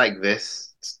starts like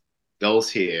this,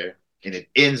 goes here, and it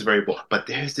ends very bold. But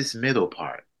there's this middle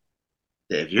part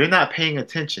that if you're not paying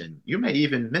attention, you may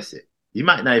even miss it. You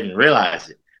might not even realize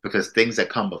it because things that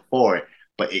come before it,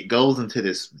 but it goes into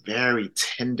this very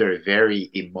tender, very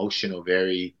emotional,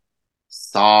 very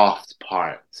soft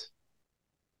part.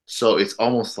 So it's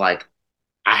almost like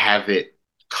I have it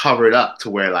covered up to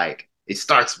where like it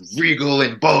starts regal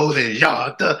and bold and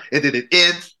yada, and then it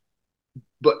ends,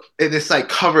 but and it's like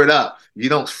covered up. You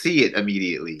don't see it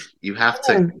immediately. You have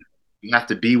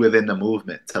to be within the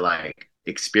movement to like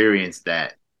experience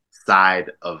that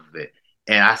side of it.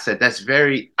 And I said that's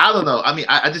very I don't know. I mean,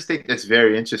 I just think that's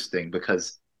very interesting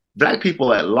because black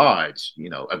people at large,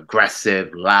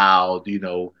 aggressive, loud,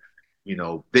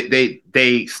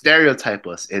 they stereotype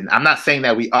us. And I'm not saying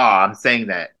that we are, I'm saying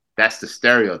that that's the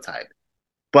stereotype.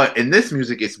 But in this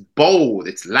music, it's bold,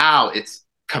 it's loud, it's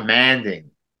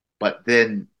commanding. But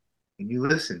then when you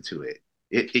listen to it,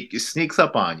 it sneaks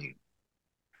up on you.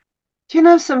 Do you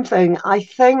know something? I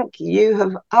think you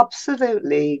have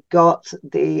absolutely got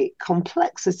the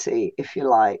complexity, if you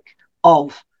like,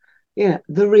 of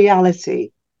the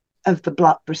reality of the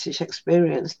Black British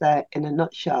experience there in a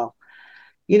nutshell.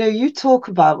 You talk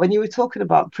about when you were talking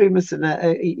about Primus and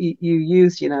you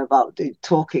used, about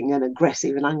talking and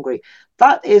aggressive and angry.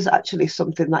 That is actually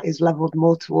something that is leveled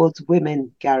more towards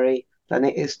women, Gary, than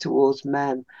it is towards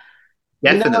men.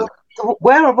 You know, Definitely.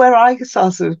 where I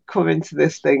sort of come into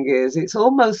this thing is it's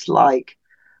almost like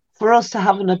for us to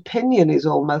have an opinion is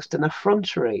almost an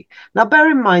effrontery. Now,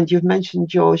 bear in mind, you've mentioned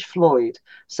George Floyd.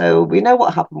 So we know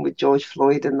what happened with George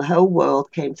Floyd, and the whole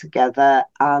world came together.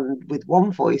 And with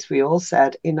one voice, we all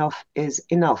said, enough is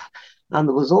enough. And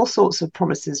there was all sorts of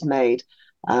promises made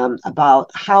about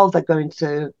how they're going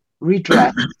to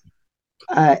redress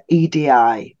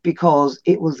EDI because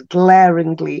it was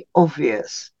glaringly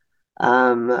obvious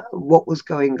what was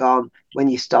going on when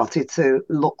you started to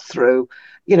look through,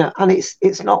 and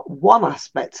it's not one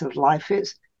aspect of life;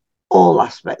 it's all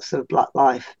aspects of Black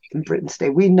life in Britain today.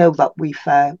 We know that we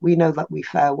fare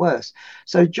worse.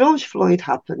 So George Floyd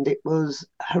happened. It was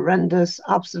horrendous,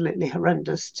 absolutely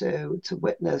horrendous to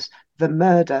witness the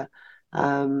murder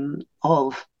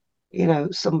of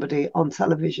somebody on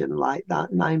television like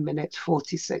that, 9 minutes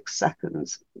 46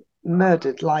 seconds,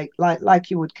 murdered like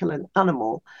you would kill an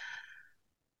animal.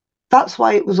 That's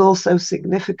why it was also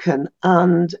significant.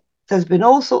 And there's been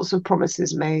all sorts of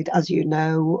promises made, as you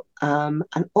know, and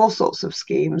all sorts of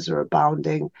schemes are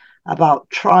abounding about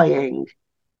trying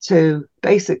to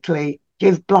basically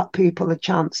give Black people a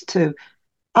chance to,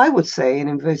 I would say, in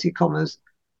inverted commas,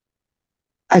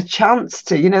 a chance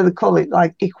to, they call it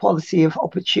like equality of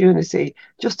opportunity,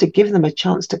 just to give them a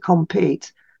chance to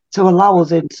compete, to allow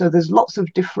us in. So there's lots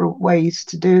of different ways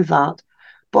to do that.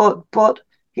 But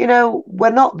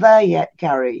we're not there yet,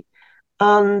 Gary.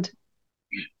 And,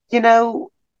 you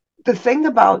know, the thing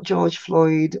about George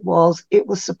Floyd was it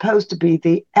was supposed to be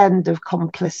the end of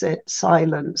complicit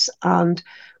silence. And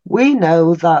we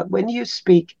know that when you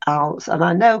speak out, and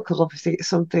I know because obviously it's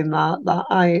something that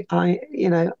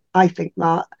I think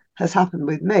that has happened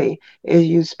with me, is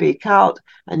you speak out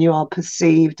and you are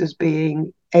perceived as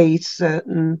being a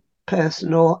certain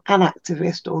person or an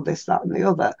activist or this, that, and the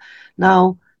other.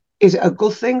 Now, is it a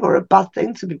good thing or a bad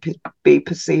thing to be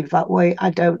perceived that way?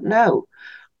 I don't know,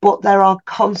 but there are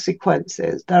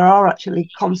consequences. There are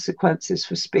actually consequences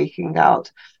for speaking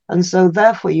out. And so,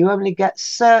 therefore, you only get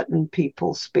certain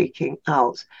people speaking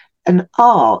out. And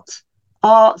art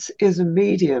is a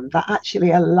medium that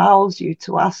actually allows you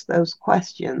to ask those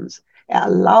questions. It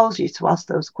allows you to ask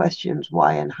those questions,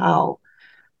 why and how,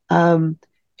 um,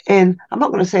 in, I'm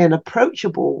not going to say an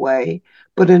approachable way,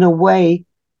 but in a way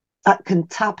that can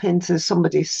tap into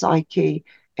somebody's psyche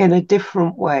in a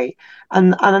different way.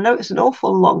 And I know it's an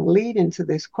awful long lead into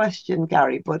this question,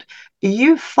 Gary, but are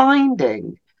you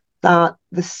finding that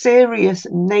the serious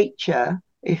nature,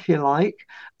 if you like,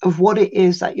 of what it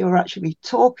is that you're actually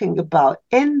talking about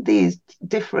in these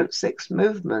different six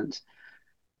movements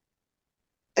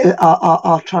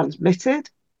are transmitted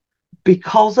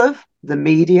because of the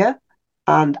media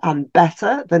and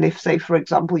better than if, say, for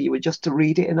example, you were just to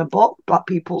read it in a book. Black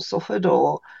people suffered,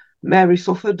 or Mary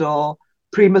suffered, or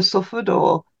Prima suffered,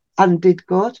 or and did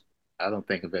good. I don't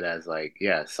think of it as like,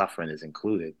 yeah, suffering is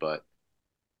included, but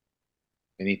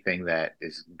anything that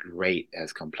is great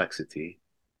as complexity,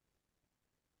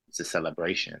 it's a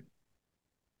celebration.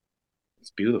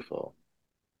 It's beautiful.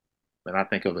 When I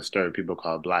think of a story people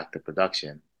call Black, the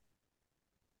production,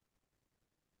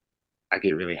 I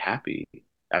get really happy.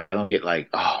 I don't get like,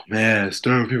 oh man, a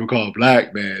story people call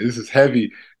Black, man, this is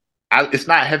heavy. It's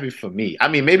not heavy for me. I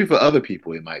mean, maybe for other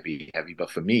people it might be heavy, but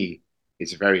for me,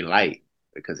 it's very light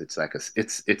because it's like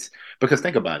it's because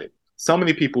think about it. So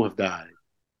many people have died.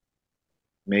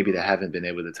 Maybe they haven't been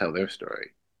able to tell their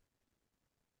story.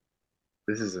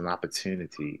 This is an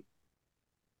opportunity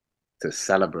to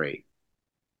celebrate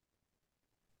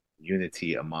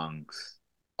unity amongst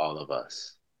all of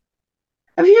us.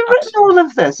 Have you written all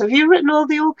of this? Have you written all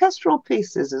the orchestral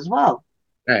pieces as well?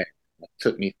 Right. It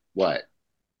took me what?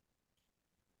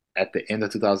 At the end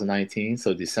of 2019,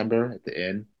 so December at the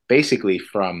end, basically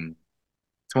from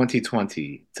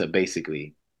 2020 to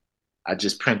basically, I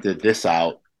just printed this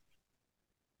out.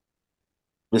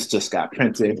 This just got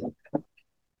printed.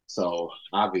 So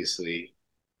obviously,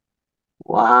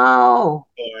 Wow.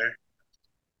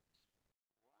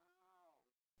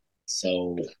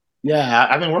 so yeah,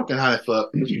 I've been working on it for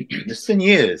it's been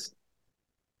years.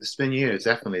 It's been years.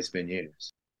 Definitely, it's been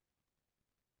years.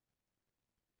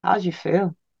 How do you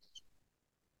feel?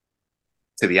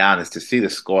 To be honest, to see the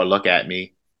score look at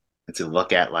me and to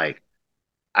look at like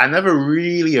I never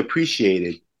really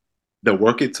appreciated the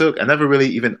work it took. I never really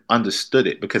even understood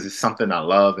it because it's something I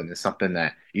love and it's something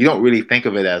that you don't really think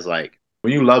of it as like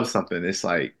when you love something, it's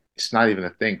like it's not even a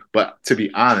thing. But to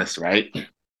be honest, right,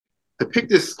 to pick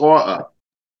this score up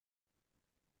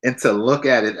and to look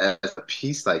at it as a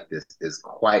piece like this is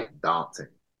quite daunting.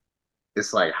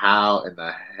 It's like, how in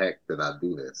the heck did I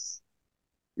do this?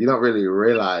 You don't really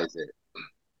realize it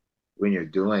when you're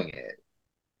doing it,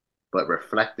 but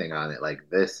reflecting on it like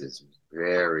this is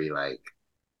very like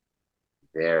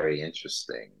very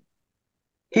interesting.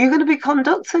 Are you going to be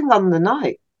conducting on the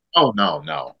night? Oh no,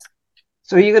 no.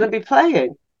 So are you going to be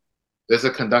playing? There's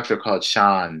a conductor called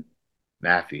Sean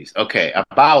Matthews. Okay,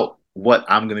 about what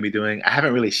I'm going to be doing, I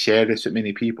haven't really shared this with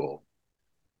many people,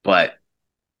 but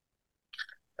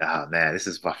oh man, this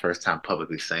is my first time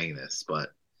publicly saying this.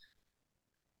 But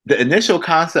the initial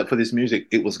concept for this music,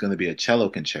 it was going to be a cello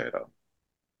concerto,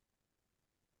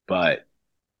 but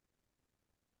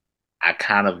I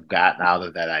kind of gotten out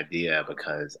of that idea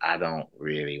because I don't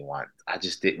really want, I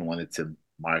just didn't want it to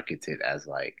market it as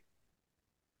like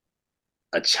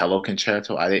a cello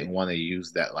concerto. I didn't want to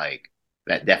use that like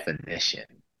that definition.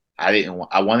 I didn't want,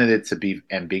 I wanted it to be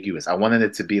ambiguous. I wanted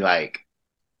it to be like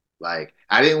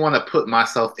I didn't want to put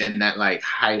myself in that like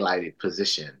highlighted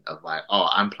position of like, oh,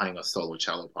 I'm playing a solo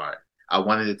cello part. I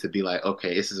wanted it to be like,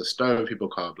 okay, this is a story people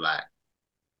call Black,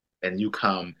 and you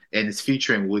come and it's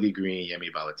featuring Woody Green,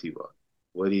 Yemi Balatiwa.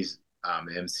 Woody's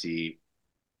MC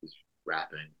is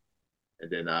rapping,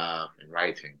 and then and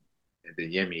writing, and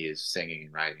then Yemi is singing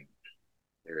and writing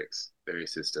lyrics,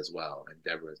 lyricist as well, and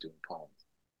Deborah is doing poems.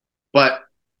 But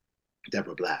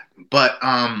Deborah Black. But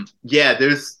yeah,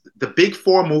 there's the big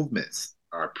four movements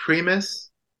are Primus,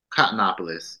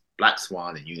 Cottonopolis, Black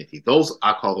Swan, and Unity. Those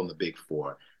I call them the big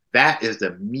four. That is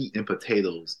the meat and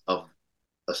potatoes of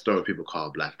a story people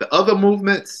call Black. The other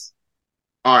movements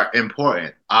are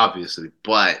important, obviously,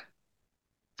 but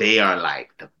they are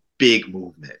like the big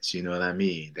movements. You know what I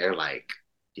mean? They're like,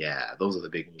 yeah, those are the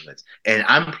big movements. And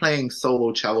I'm playing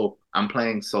solo cello. I'm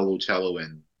playing solo cello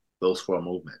in those four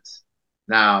movements.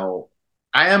 Now,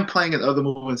 I am playing in other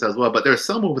movements as well, but there are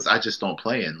some movements I just don't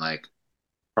play in, like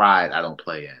Pride, I don't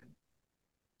play in.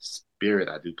 Spirit,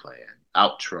 I do play in.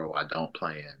 Outro, I don't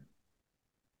play in.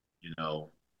 You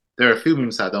know, there are a few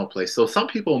movements I don't play. So some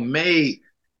people may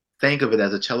think of it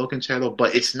as a cello concerto,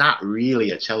 but it's not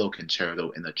really a cello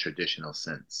concerto in the traditional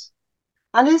sense.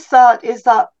 And is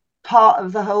that part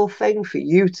of the whole thing for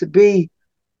you to be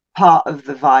part of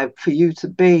the vibe, for you to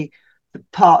be the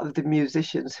part of the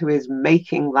musicians who is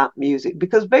making that music?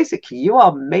 Because basically you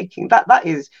are making that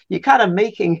is you're kind of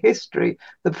making history.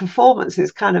 The performance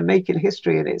is kind of making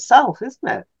history in itself, isn't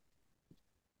it?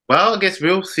 Well, I guess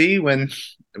we'll see when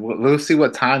we'll see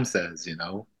what time says, you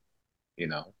know.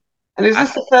 And is I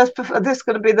this the first? This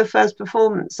going to be the first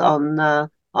performance on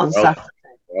world, Saturday?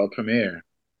 world premiere.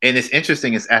 And it's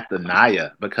interesting, it's at the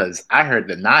Naya because I heard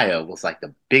the Naya was like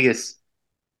the biggest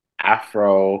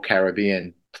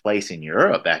Afro-Caribbean place in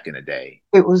Europe back in the day.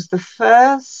 It was the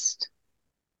first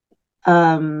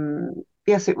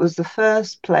yes, it was the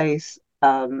first place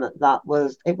that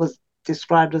was it was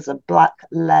described as a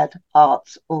black-led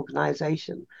arts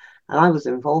organization, and I was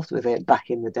involved with it back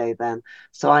in the day then.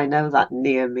 So I know that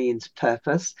near means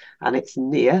purpose, and it's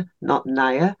near, not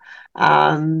Naya,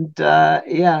 and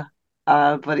yeah,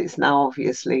 but it's now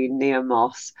obviously near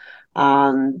Moss.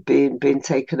 And being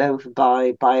taken over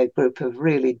by a group of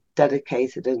really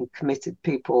dedicated and committed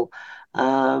people,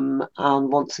 and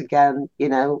once again,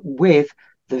 with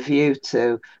the view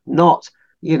to not,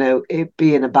 it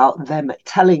being about them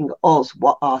telling us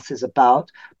what art is about,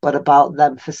 but about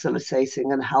them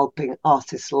facilitating and helping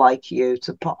artists like you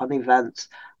to put on events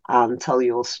and tell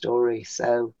your story.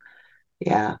 So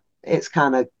yeah, it's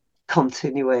kind of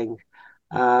continuing,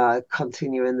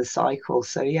 continuing the cycle.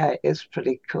 So yeah, it's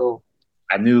pretty cool.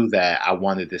 I knew that I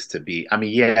wanted this to be, I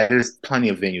mean, yeah, there's plenty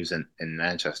of venues in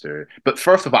Manchester. But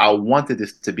first of all, I wanted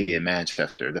this to be in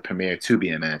Manchester, the premiere to be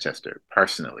in Manchester,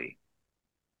 personally.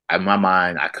 In my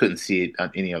mind, I couldn't see it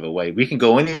any other way. We can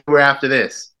go anywhere after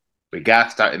this. We got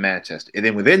to start in Manchester. And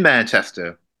then within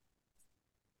Manchester,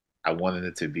 I wanted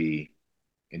it to be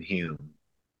in Hume.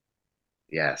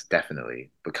 Yes,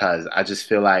 definitely. Because I just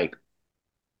feel like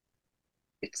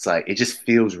it just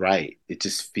feels right. It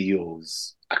just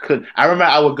feels I remember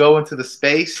I would go into the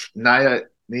space, Nia,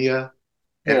 and Yeah.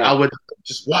 I would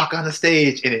just walk on the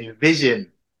stage and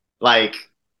envision like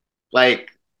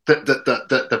like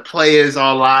the players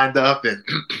all lined up and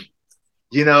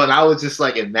and I would just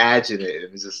like imagine it.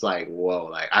 It was just like, whoa,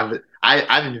 like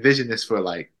I've envisioned this for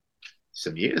like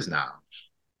some years now.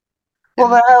 Well,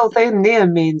 And the whole thing near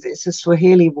means it's a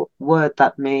Swahili word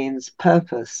that means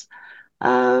purpose.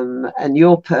 And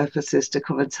your purpose is to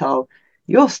come and tell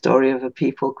your story of a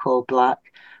people called Black.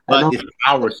 And but it's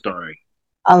our story.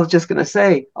 I was just going to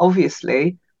say,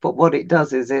 obviously, but what it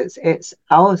does is it's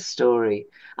our story,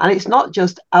 and it's not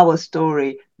just our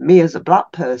story, me as a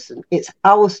Black person. It's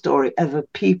our story as a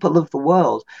people of the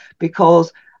world,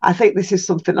 because I think this is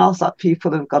something else that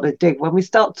people have got to dig. When we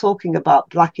start talking about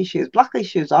Black issues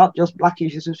aren't just Black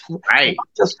issues for Right. not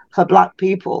just for Black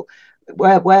people.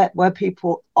 We're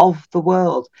people of the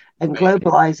world, and Right.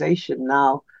 globalization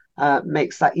now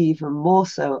makes that even more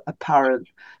so apparent.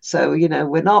 So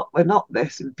we're not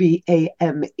this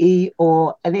BAME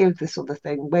or any of this other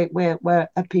thing. We're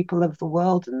a people of the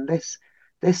world, and this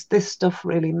stuff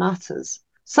really matters.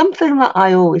 Something that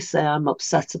I always say I'm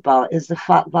upset about is the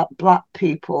fact that Black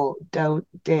people don't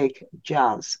dig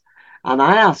jazz, and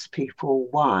I ask people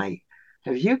why.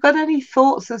 Have you got any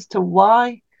thoughts as to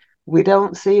why we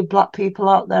don't see Black people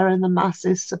out there in the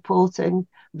masses supporting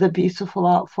the beautiful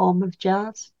art form of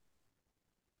jazz,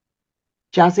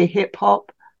 jazzy hip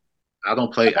hop? I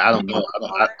don't play. I don't know.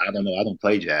 I don't know. I don't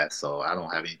play jazz, so I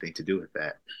don't have anything to do with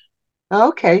that.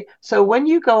 Okay, so when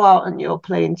you go out and you're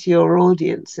playing to your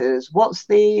audiences, what's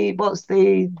the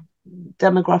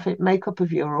demographic makeup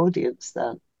of your audience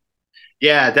then?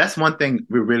 Yeah, that's one thing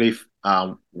we're really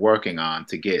working on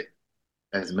to get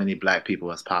as many Black people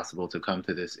as possible to come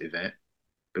to this event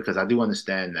because I do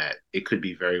understand that it could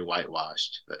be very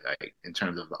whitewashed, like in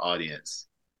terms of the audience.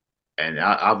 And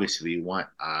I obviously want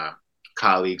our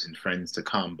colleagues and friends to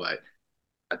come, but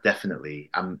definitely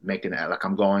I'm making it like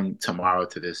I'm going tomorrow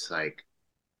to this like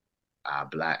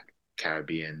Black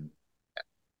Caribbean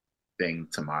thing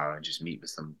tomorrow and just meet with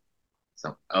some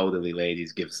elderly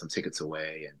ladies, give some tickets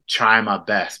away, and trying my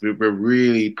best. We're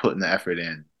really putting the effort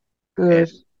in, and Good.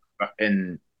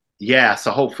 and yeah.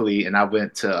 So hopefully, and I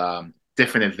went to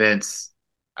different events,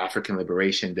 African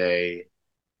Liberation Day,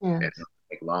 Yeah. and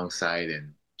like Longside,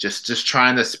 and just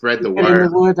trying to spread the Getting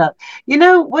word. the word out.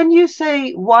 When you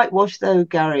say whitewash though,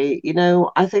 Gary,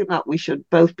 I think that we should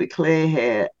both be clear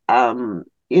here.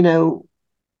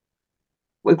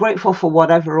 We're grateful for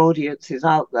whatever audience is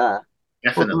out there.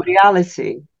 But the Definitely,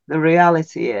 reality, the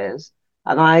reality is,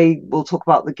 and I will talk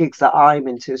about the gigs that I'm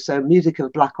into. So music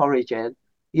of Black origin,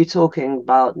 you're talking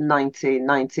about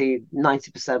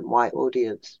 90% white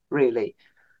audience, really.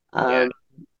 yeah. Um,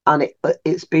 and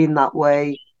it's been that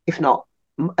way, if not,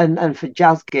 and for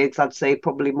jazz gigs, I'd say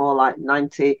probably more like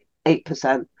 98%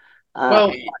 Well,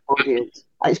 white audience.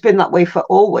 It's been that way for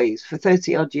always, for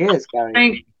 30 odd years, I Gary.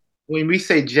 think when we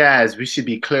say jazz, we should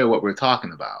be clear what we're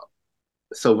talking about.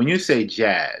 So when you say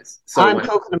jazz, so I'm when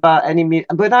talking about any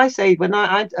music. When I say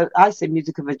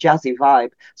music of a jazzy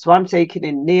vibe, so I'm taking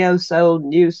in neo soul,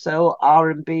 new soul,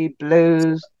 R&B,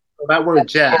 blues, that word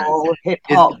jazz soul, hip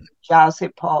is hop, jazz,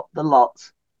 hip hop, the lot.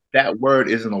 that word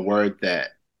isn't a word that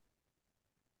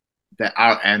that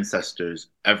our ancestors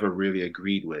ever really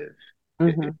agreed with.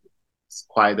 Hmm. It's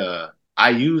quite a. I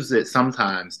use it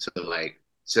sometimes to like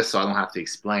just so I don't have to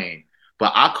explain.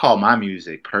 But I call my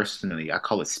music personally, I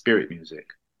call it spirit music,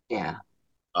 Yeah.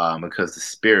 because the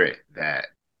spirit that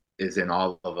is in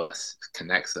all of us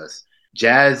connects us.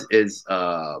 Jazz is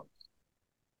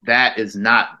that is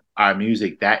not our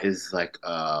music. That is like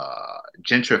a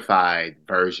gentrified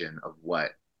version of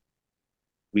what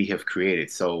we have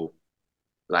created. So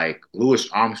like Louis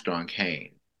Armstrong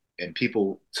came and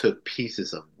people took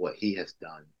pieces of what he has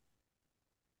done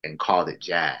and called it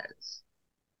jazz.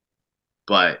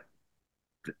 But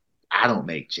I don't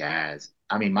make jazz.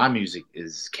 I mean, my music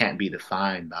is can't be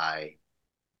defined by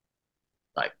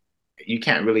like you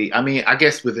can't really. I mean, I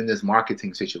guess within this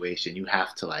marketing situation, you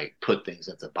have to like put things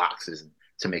into boxes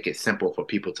to make it simple for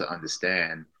people to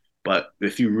understand. But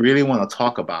if you really want to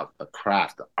talk about the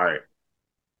craft, the art,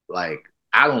 like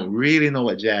I don't really know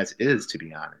what jazz is, to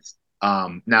be honest.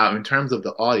 Now in terms of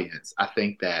the audience, I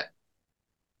think that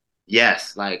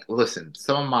yes, like listen,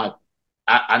 some of my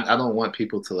I don't want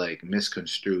people to like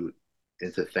misconstrue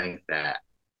into think that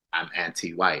I'm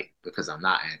anti-white because I'm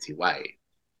not anti-white.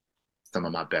 Some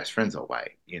of my best friends are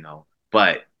white, you know.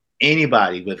 But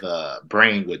anybody with a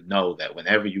brain would know that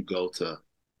whenever you go to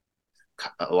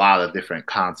a lot of different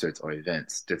concerts or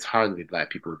events, there's hardly black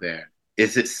people there.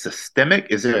 Is it systemic?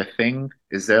 Is there a thing?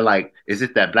 Is there like, is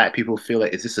it that black people feel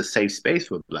like, is this a safe space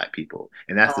for black people?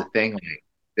 And that's the Oh, thing. Like,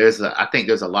 I think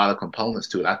there's a lot of components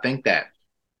to it. I think that,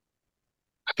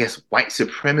 I guess white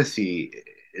supremacy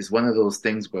is one of those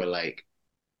things where like,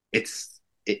 it's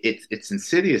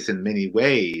insidious in many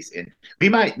ways, and we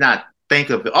might not think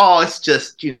of it. Oh, it's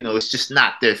just it's just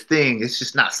not their thing. It's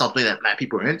just not something that black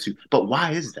people are into. But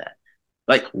why is that?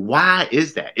 Like, why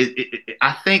is that?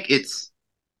 I think it's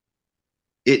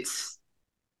it's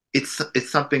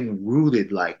something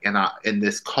rooted like in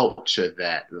this culture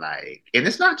that like, and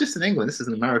it's not just in England. This is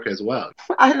in America as well.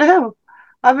 I know.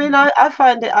 I mean, I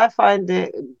find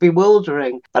it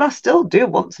bewildering, but I still do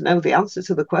want to know the answer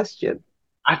to the question.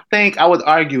 I think I would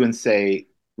argue and say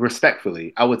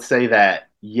respectfully, I would say that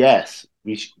yes,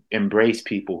 we should embrace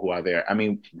people who are there. I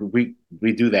mean, we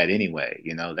do that anyway,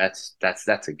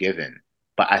 that's a given.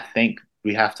 But I think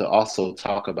we have to also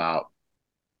talk about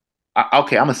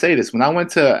okay, I'm gonna say this. When I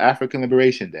went to African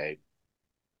Liberation Day,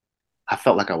 I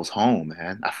felt like I was home,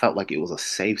 man. I felt like it was a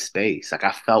safe space. Like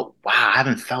I felt, wow, I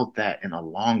haven't felt that in a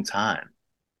long time.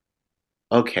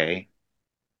 Okay,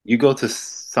 you go to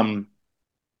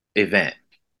event,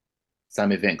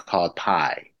 some event called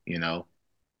Pi,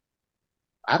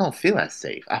 I don't feel as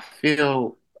safe. I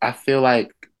feel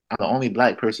like I'm the only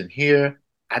black person here.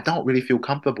 I don't really feel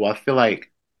comfortable. I feel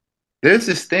like there's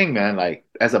this thing, man, like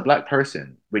as a black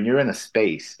person, when you're in a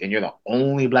space and you're the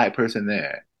only black person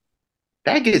there,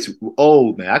 that gets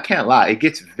old, man. I can't lie. It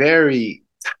gets very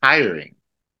tiring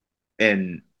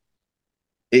and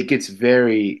it gets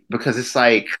very because it's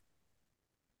like,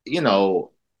 you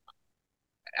know,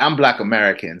 I'm Black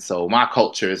American, so my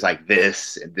culture is like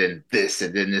this, and then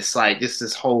it's like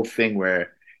this whole thing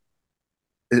where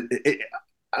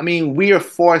I mean, we're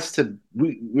forced to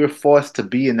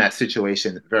be in that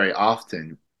situation very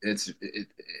often.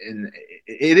 And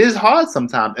it is hard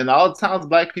sometimes, and all the times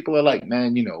Black people are like,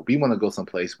 man, we want to go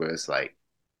someplace where it's like,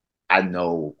 I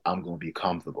know I'm going to be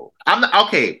comfortable. I'm not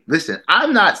okay. Listen,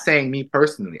 I'm not saying me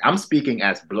personally. I'm speaking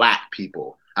as Black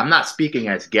people. I'm not speaking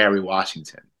as Gary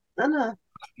Washington. No, no.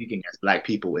 I'm speaking as Black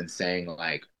people and saying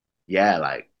like, yeah,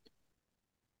 like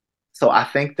so I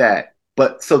think that,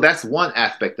 but so that's one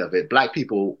aspect of it. Black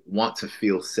people want to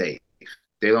feel safe.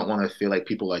 They don't want to feel like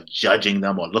people are judging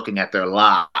them or looking at their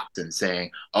locks and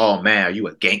saying, "Oh man, are you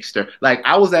a gangster?" Like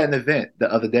I was at an event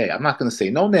the other day. I'm not going to say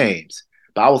no names,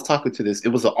 but I was talking to this. It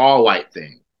was an all white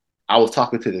thing. I was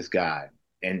talking to this guy,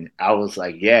 and I was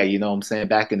like, "Yeah, you know what I'm saying?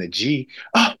 Back in the G,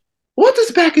 oh, what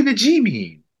does back in the G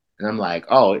mean?" And I'm like,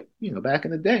 "Oh, back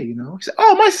in the day, you know." He said,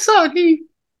 "Oh, my son, he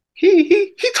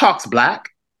talks black."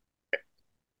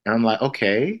 And I'm like,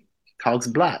 okay, Cog's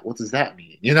black. What does that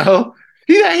mean?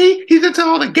 He's into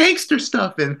all the gangster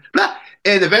stuff and blah.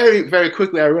 And very, very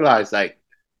quickly I realized like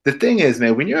the thing is,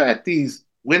 man, when you're at these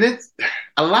when it's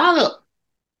a lot of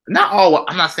not all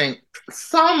I'm not saying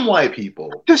some white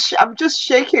people. I'm just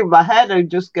shaking my head and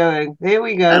just going, here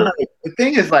we And go. like the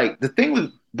thing is like the thing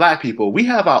with black people, we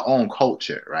have our own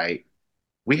culture, right?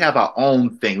 We have our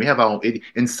own thing. We have our own,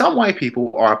 and some white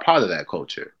people are a part of that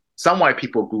culture. Some white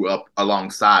people grew up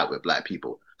alongside with black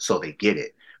people, so they get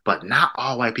it. But not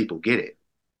all white people get it.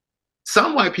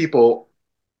 Some white people,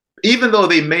 even though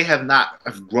they may have not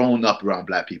have grown up around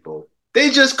black people, they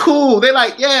just cool. They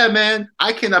like, yeah, man,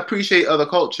 I can appreciate other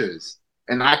cultures.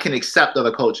 and I can accept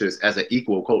other cultures as an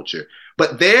equal culture.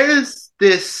 But there's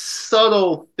this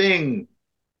subtle thing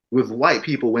with white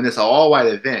people when it's an all white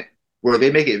event where they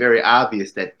make it very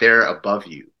obvious that they're above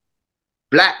you.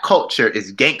 Black culture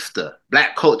is gangster.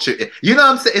 Black culture, you know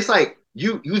what I'm saying? It's like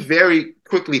you very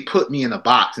quickly put me in a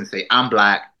box and say I'm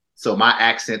black, so my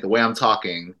accent, the way I'm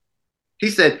talking. He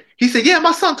said, yeah,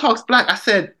 my son talks black. I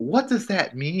said, what does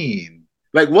that mean?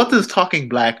 Like, what does talking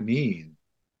black mean?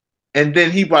 And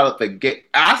then he brought up the gay.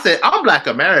 I said, I'm black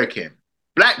American.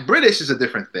 Black British is a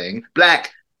different thing.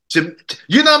 Black, you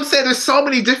know what I'm saying? There's so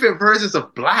many different versions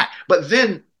of black. But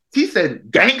then he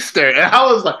said gangster. And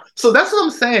I was like, so that's what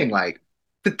I'm saying. Like,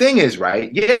 the thing is,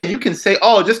 right? Yeah, you can say,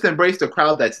 oh, just embrace the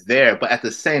crowd that's there. But at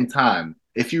the same time,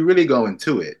 if you really go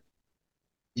into it,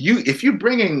 if you're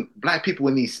bringing black people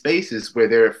in these spaces where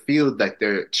they feel like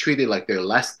they're treated like they're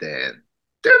less than,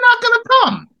 they're not gonna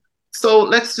come. So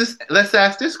let's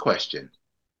ask this question: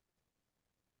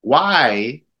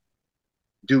 why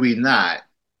do we not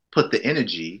put the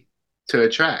energy to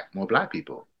attract more black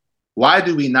people? Why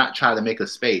do we not try to make a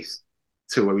space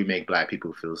to where we make black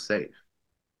people feel safe?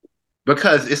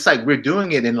 Because it's like we're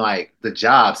doing it in like the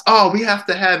jobs. Oh, we have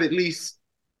to have at least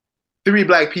three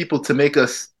black people to make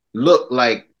us look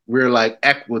like we're like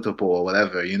equitable or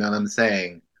whatever. You know what I'm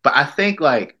saying? But I think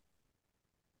like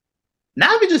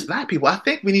not even just black people. I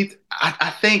think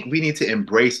we need to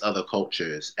embrace other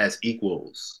cultures as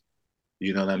equals.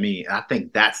 You know what I mean? And I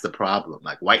think that's the problem.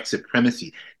 Like white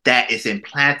supremacy that is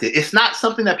implanted. It's not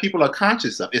something that people are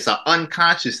conscious of. It's an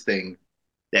unconscious thing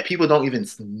that people don't even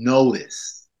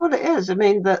notice. Well, it is. I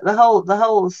mean, the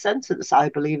whole sentence, I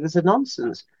believe, is a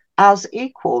nonsense. As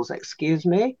equals, excuse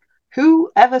me.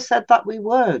 Who ever said that we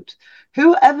weren't?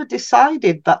 Who ever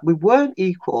decided that we weren't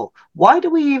equal? Why do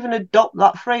we even adopt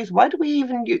that phrase? Why do we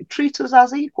even treat us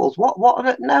as equals? What?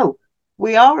 No,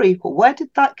 we are equal. Where did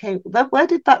that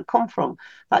come from?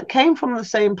 That came from the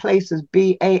same place as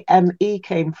BAME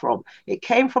came from. It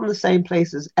came from the same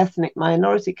place as ethnic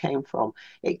minority came from.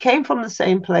 It came from the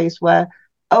same place where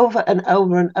over and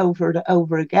over and over and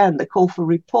over again, they call for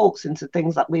reports into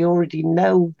things that we already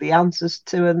know the answers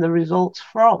to and the results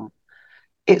from.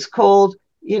 It's called,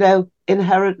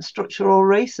 inherent structural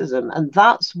racism. And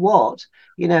that's what,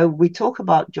 we talk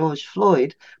about George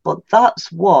Floyd, but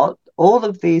that's what all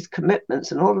of these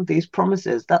commitments and all of these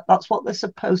promises, that's what they're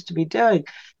supposed to be doing.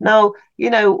 Now,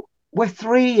 we're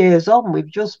 3 years on, we've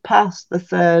just passed the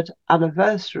third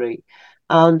anniversary.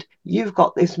 And you've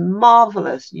got this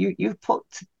marvelous, you've put,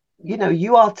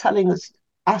 you are telling us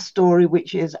our story,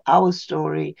 which is our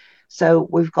story. So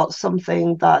we've got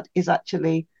something that is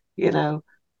actually,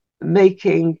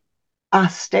 making a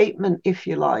statement, if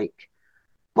you like.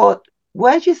 But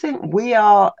where do you think we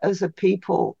are as a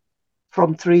people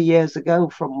from 3 years ago,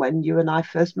 from when you and I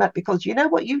first met? Because you know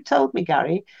what you told me,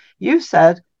 Gary? You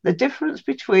said the difference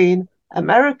between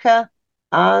America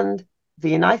and the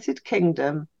United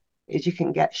Kingdom is you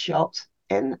can get shot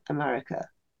in America.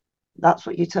 That's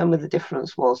what you told me the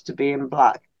difference was to being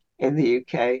black in the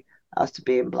UK as to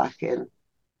being black in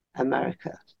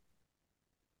America.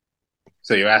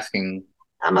 So you're asking,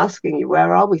 I'm asking you,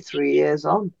 where are we 3 years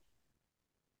on?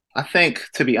 I think,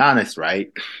 to be honest,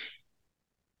 right?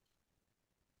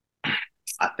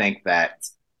 I think that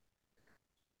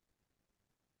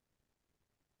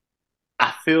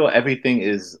I feel everything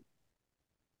is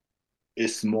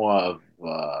it's more of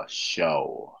a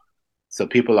show. So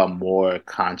people are more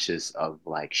conscious of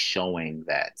like showing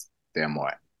that they're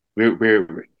more.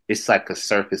 It's like a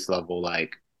surface level,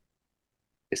 like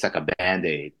it's like a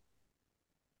band-aid,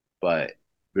 but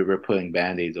we're putting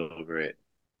band-aids over it.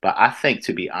 But I think,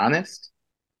 to be honest,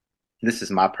 this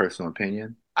is my personal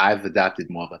opinion. I've adopted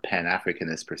more of a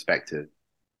Pan-Africanist perspective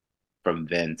from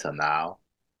then to now.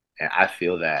 And I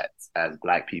feel that as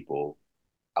Black people,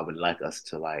 I would like us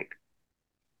to like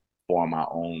form our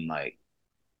own like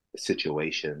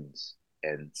situations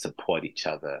and support each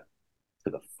other to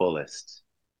the fullest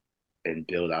and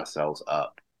build ourselves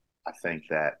up. I think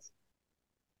that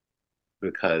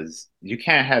because you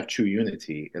can't have true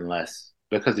unity unless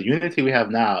because the unity we have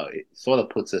now it sort of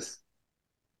puts us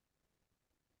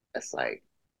it's like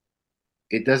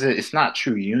it's not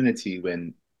true unity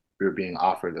when we're being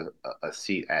offered a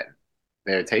seat at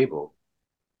their table.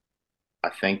 I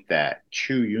think that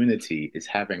true unity is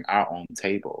having our own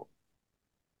table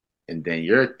and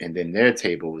then their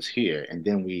table is here and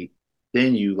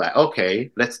then you like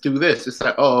okay let's do this. It's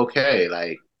like oh okay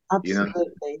like you know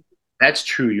Absolutely. that's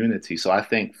true unity. So I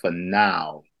think for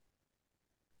now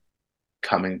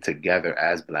coming together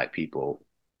as Black people,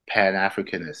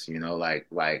 Pan-Africanists,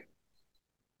 like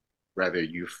whether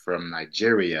you're from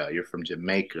Nigeria, you're from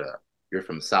Jamaica, you're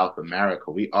from South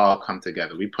America. We all come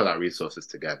together. We put our resources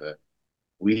together.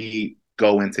 We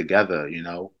go in together, you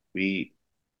know. We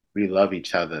love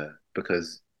each other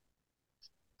because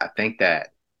I think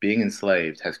that being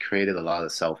enslaved has created a lot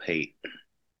of self-hate,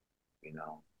 you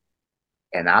know.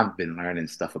 And I've been learning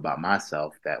stuff about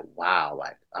myself that, wow,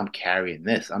 like I'm carrying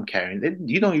this, I'm carrying it.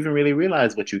 You don't even really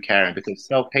realize what you're carrying because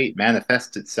self-hate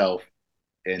manifests itself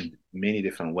in many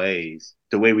different ways.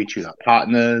 The way we treat our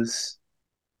partners,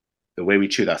 the way we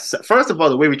treat ourselves. First of all,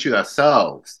 the way we treat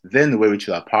ourselves, then the way we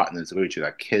treat our partners, the way we treat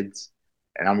our kids.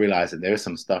 And I'm realizing there's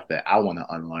some stuff that I want to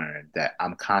unlearn that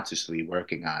I'm consciously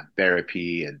working on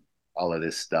therapy and all of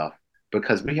this stuff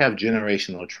because we have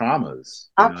generational traumas.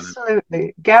 You know what I mean?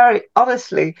 Absolutely, Gary.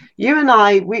 Honestly, you and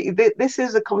I, this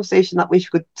is a conversation that we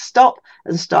could stop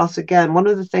and start again. One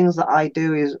of the things that I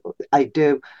do is I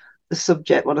do the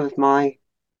subject. One of my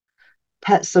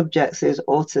pet subjects is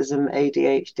autism,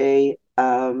 ADHD,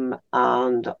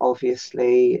 and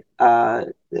obviously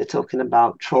they're talking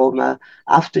about trauma.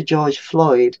 After George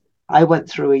Floyd, I went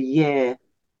through a year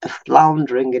of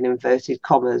floundering in inverted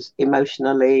commas,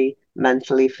 emotionally,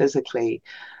 mentally, physically.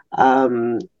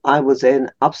 I was in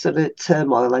absolute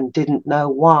turmoil and didn't know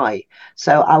why.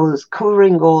 So I was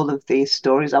covering all of these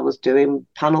stories. I was doing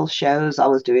panel shows, I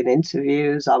was doing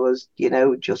interviews, I was,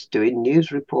 just doing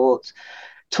news reports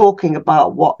talking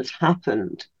about what had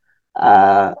happened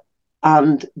uh,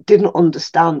 and didn't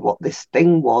understand what this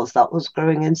thing was that was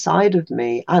growing inside of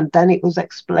me. And then it was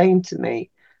explained to me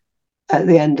at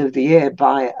the end of the year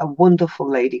by a wonderful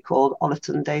lady called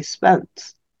Olatunde Day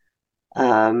Spence,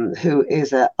 who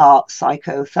is an art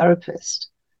psychotherapist.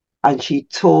 And she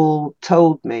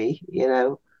told me,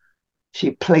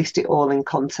 she placed it all in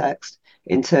context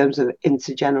in terms of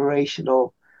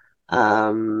intergenerational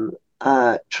um,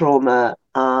 trauma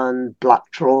and black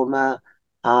trauma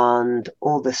and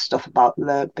all this stuff about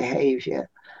learned behavior.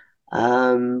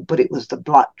 But it was the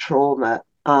black trauma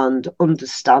and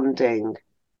understanding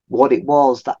what it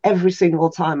was that every single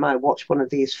time I watched one of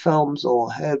these films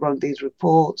or heard one of these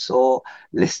reports or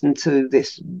listened to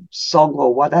this song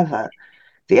or whatever,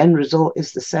 the end result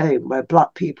is the same, where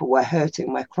black people were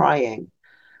hurting, were crying,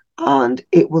 and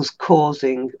it was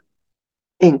causing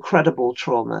incredible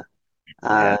trauma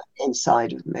Yeah.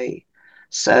 inside of me.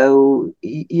 So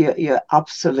you're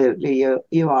absolutely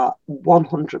you are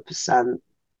 100%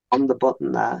 on the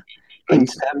button there I in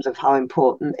used to terms of how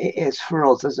important it is for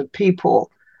us as a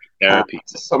people therapy.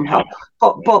 to somehow,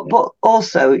 but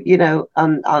also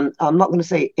and I'm not going to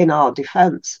say in our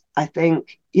defence. I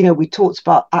think we talked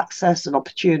about access and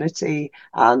opportunity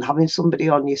and having somebody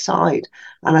on your side,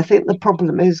 and I think the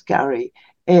problem is, Gary,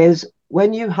 is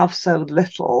when you have so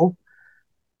little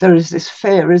there is this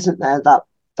fear, isn't there, that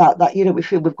we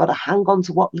feel we've got to hang on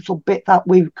to what little bit that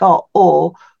we've got,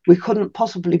 or we couldn't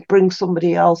possibly bring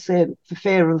somebody else in for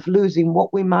fear of losing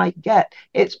what we might get.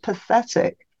 It's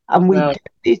pathetic, and we Well, do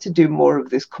need to do more of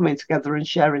this coming together and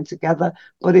sharing together.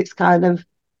 But it's kind of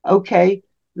okay.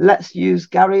 Let's use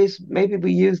Gary's. Maybe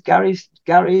we use Gary's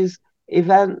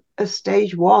event as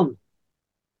stage one.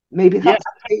 Maybe yeah, that's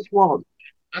stage one.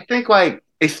 I think like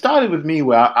it started with me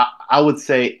where I would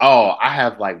say, oh, I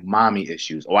have like mommy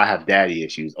issues, or I have daddy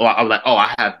issues, or I was like, oh,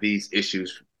 I have these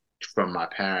issues from my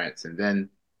parents, and then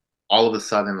all of a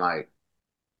sudden, like,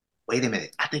 wait a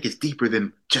minute, I think it's deeper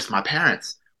than just my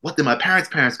parents. What did my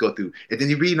parents' go through? And then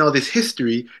you read all this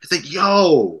history, it's like,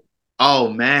 yo, oh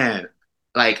man,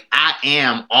 like I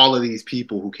am all of these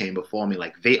people who came before me,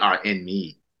 like they are in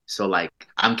me. So like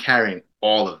I'm carrying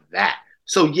all of that.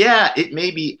 So yeah, it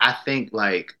may be, I think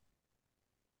like,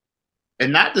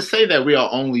 and not to say that we are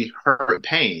only hurt and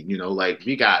pain, you know, like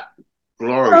we got No,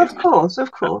 glorious, of course,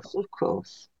 of course, of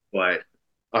course. but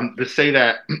to say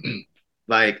that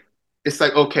like it's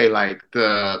like okay, like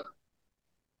the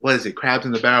what is it, crabs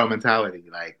in the barrel mentality,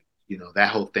 like you know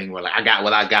that whole thing where like I got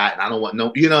what I got and I don't want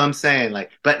no, you know what I'm saying,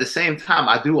 like but at the same time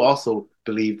I do also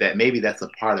believe that maybe that's a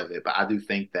part of it, but I do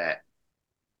think that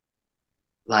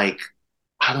like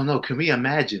I don't know, can we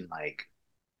imagine like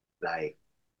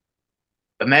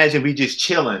imagine we just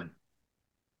chilling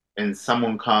and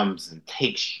someone comes and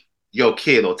takes your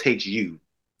kid or takes you,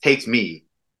 takes me,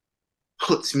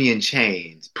 puts me in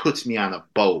chains, puts me on a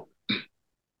boat.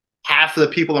 Half of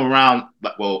the people around,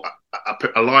 well,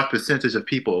 a large percentage of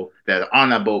people that are on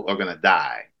that boat are gonna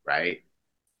die, right?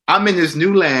 I'm in this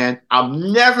new land.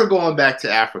 I'm never going back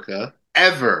to Africa,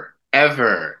 ever,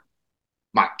 ever.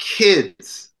 My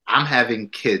kids, I'm having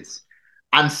kids.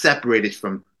 I'm separated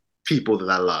from people that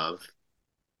I love.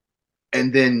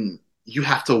 And then you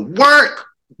have to work.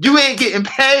 You ain't getting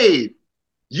paid.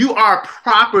 You are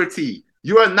property.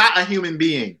 You are not a human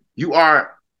being. You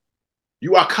are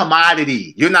You are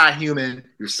commodity. You're not human.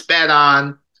 You're spat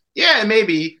on. Yeah,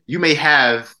 maybe you may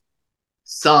have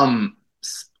some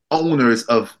owners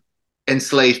of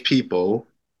enslaved people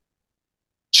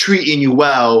treating you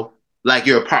well, like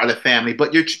you're a part of the family,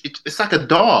 but it's like a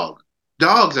dog.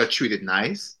 Dogs are treated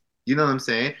nice. You know what I'm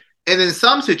saying? And in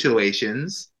some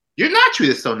situations, you're not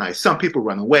treated so nice. Some people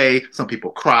run away, some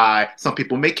people cry, some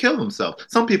people may kill themselves,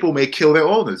 some people may kill their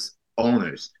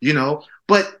owners, you know?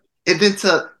 But and then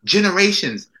to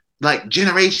generations, like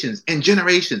generations and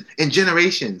generations and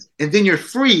generations, and then you're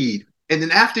freed. And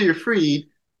then after you're freed,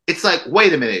 it's like,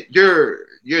 wait a minute, you're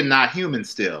not human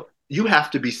still. You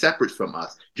have to be separate from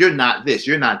us. You're not this,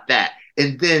 you're not that.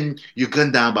 And then you're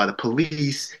gunned down by the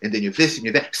police, and then you're this and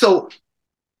you're that. So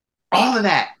all of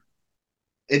that.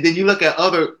 And then you look at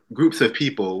other groups of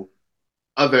people,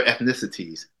 other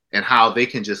ethnicities, and how they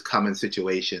can just come in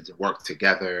situations and work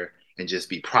together and just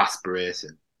be prosperous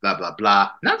and blah, blah,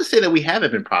 blah. Not to say that we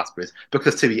haven't been prosperous,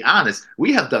 because to be honest,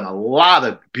 we have done a lot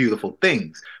of beautiful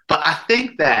things. But I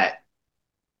think that,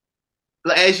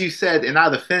 as you said, in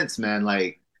our defense, man,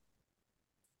 like,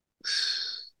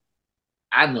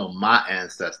 I know my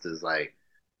ancestors, like,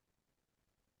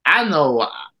 I know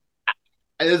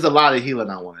there's a lot of healing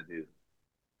I want to do.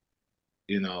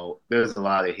 You know, there's a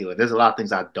lot of healing. There's a lot of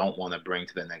things I don't want to bring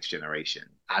to the next generation.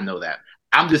 I know that.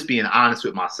 I'm just being honest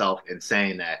with myself and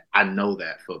saying that I know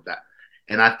that for that.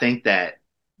 And I think that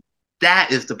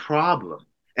that is the problem.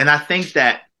 And I think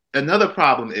that another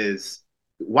problem is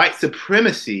white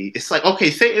supremacy. It's like, okay,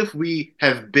 say if we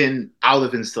have been out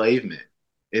of enslavement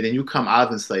and then you come out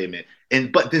of enslavement,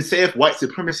 and but then say if white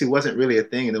supremacy wasn't really a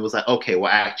thing and it was like, okay,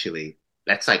 well, actually,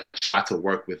 let's like try to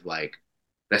work with like,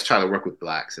 let's try to work with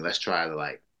blacks and let's try to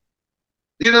like,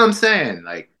 you know what I'm saying?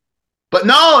 Like, but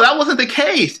no, that wasn't the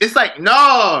case. It's like,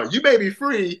 no, you may be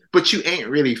free, but you ain't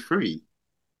really free.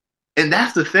 And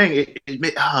that's the thing.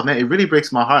 Oh man, it really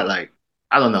breaks my heart. Like,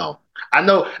 I don't know. I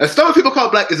know, as some people call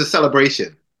black is a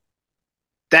celebration.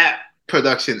 That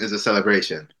production is a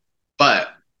celebration. But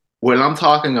when I'm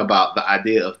talking about the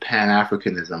idea of Pan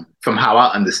Africanism, from how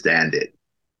I understand it,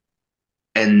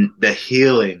 and the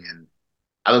healing, and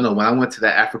I don't know, when I went to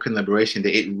that African Liberation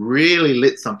Day, it really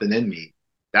lit something in me.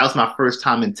 That was my first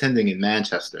time attending in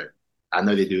Manchester. I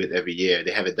know they do it every year.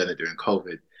 They haven't done it during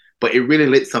COVID, but it really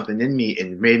lit something in me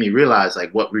and made me realize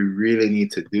like what we really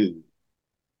need to do.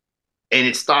 And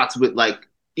it starts with like,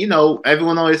 you know,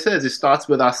 everyone always says it starts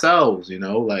with ourselves, you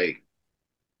know, like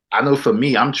I know for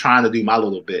me, I'm trying to do my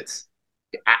little bits.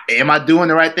 Am I doing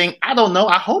the right thing? I don't know.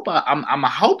 I hope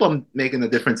I'm making a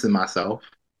difference in myself.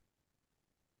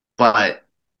 But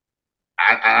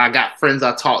I got friends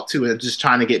I talk to and just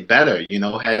trying to get better, you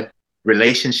know, had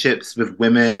relationships with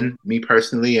women, me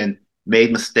personally, and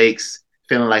made mistakes,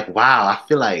 feeling like, wow, I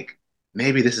feel like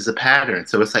maybe this is a pattern.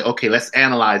 So it's like, okay, let's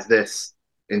analyze this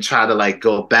and try to like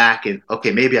go back and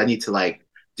okay, maybe I need to like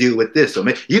deal with this. Or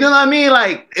maybe, you know what I mean?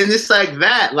 Like, and it's like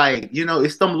that, like, you know,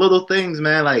 it's some little things,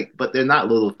 man, like, but they're not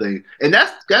little things. And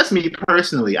that's me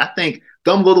personally. I think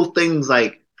them little things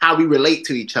like how we relate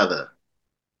to each other.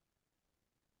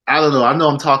 I don't know. I know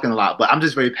I'm talking a lot, but I'm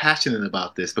just very passionate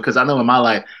about this because I know in my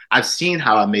life I've seen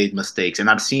how I made mistakes and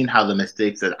I've seen how the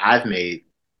mistakes that I've made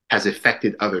has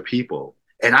affected other people.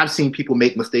 And I've seen people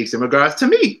make mistakes in regards to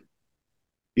me,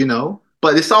 you know?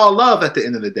 But it's all love at the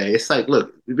end of the day. It's like,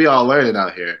 look, we all learning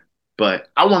out here, but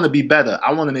I want to be better.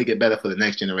 I want to make it better for the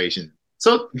next generation.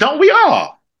 So don't we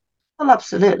all? Well,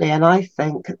 absolutely. And I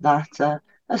think that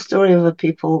a story of a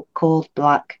people called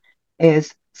Black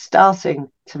is starting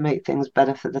to make things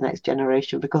better for the next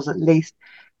generation because at least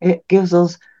it gives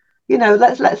us,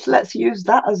 let's use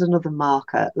that as another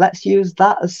marker. Let's use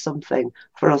that as something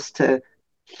for us to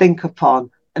think upon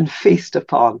and feast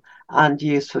upon and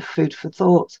use for food for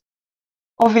thought.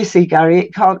 Obviously, Gary,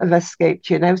 it can't have escaped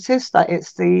your notice that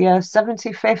it's the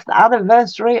 75th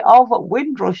anniversary of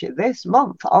Windrush this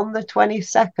month on the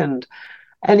 22nd.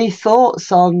 Any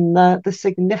thoughts on the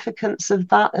significance of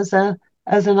that as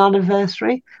an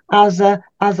anniversary, as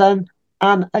an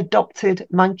adopted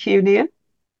Mancunian?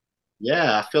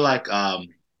 Yeah, I feel like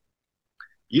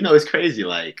you know, it's crazy.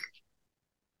 Like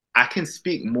I can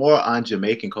speak more on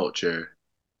Jamaican culture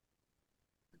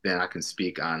than I can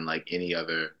speak on like any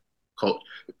other cult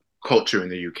culture in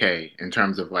the UK in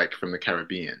terms of like from the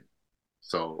Caribbean.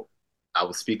 So I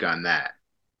will speak on that.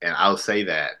 And I'll say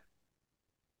that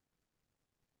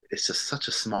it's just such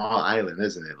a small island,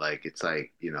 isn't it? Like it's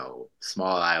like, you know,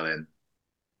 small island,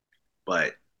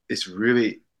 but it's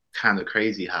really kind of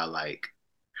crazy how like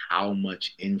how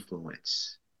much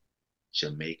influence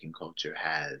Jamaican culture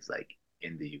has like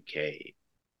in the UK.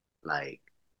 Like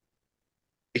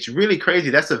it's really crazy.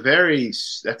 That's a very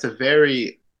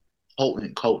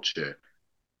potent culture.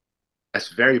 That's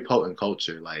very potent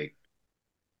culture. Like,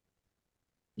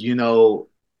 you know,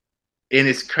 and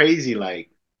it's crazy,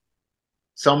 like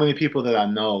so many people that I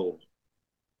know,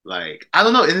 like I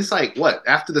don't know, and it's like what,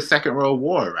 after the Second World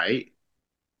War, right?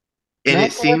 And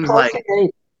it seems like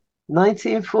 1948,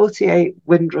 1948,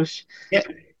 Windrush yeah.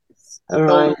 So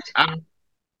arrived. I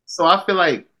feel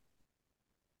like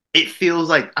it feels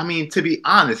like, I mean, to be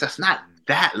honest, that's not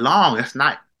that long. That's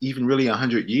not even really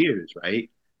 100 years, right?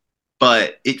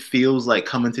 But it feels like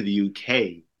coming to the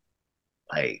UK,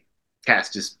 like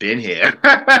cats just been here. You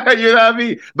know what I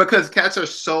mean? Because cats are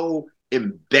so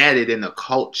embedded in the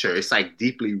culture. It's like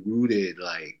deeply rooted,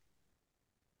 like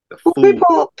the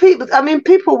Well, food. I mean,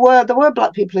 there were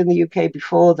black people in the UK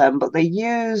before then, but they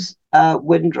use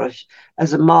Windrush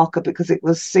as a marker because it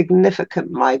was significant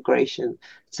migration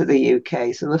to the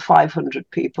UK. So there were 500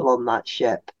 people on that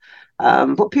ship.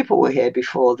 But people were here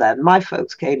before then. My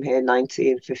folks came here in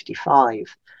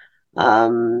 1955.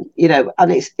 And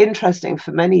it's interesting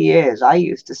for many years. I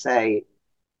used to say,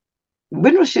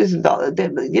 Windrush is not,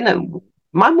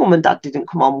 my mum and dad didn't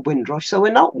come on Windrush, so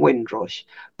we're not Windrush.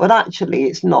 But actually,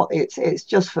 it's not. It's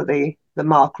just for the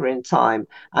marker in time,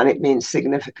 and it means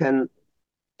significant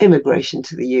immigration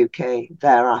to the UK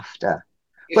thereafter.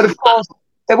 But of course,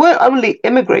 they weren't only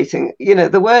immigrating.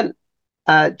 They weren't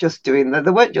just doing that.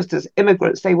 They weren't just as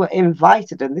immigrants. They were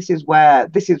invited, and this is where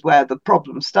the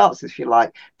problem starts, if you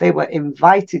like. They were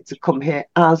invited to come here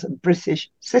as British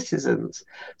citizens.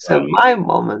 So Right. my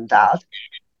mum and dad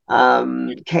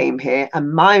came here,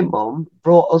 and my mum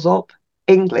brought us up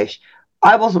English.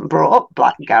 I wasn't brought up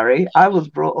Black Gary. I was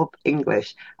brought up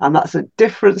English, and that's a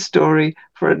different story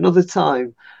for another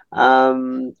time.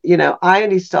 I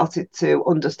only started to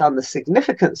understand the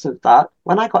significance of that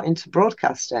when I got into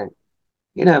broadcasting.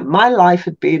 My life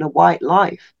had been a white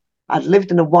life. I'd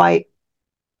lived in a white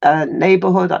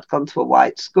neighborhood. I'd gone to a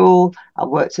white school. I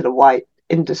worked in a white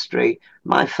industry.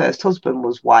 My first husband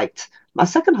was white. My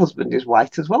second husband is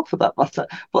white as well, for that matter.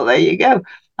 But there you go.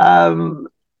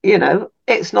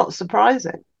 It's not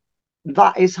surprising.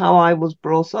 That is how I was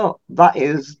brought up.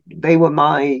 They were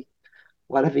my,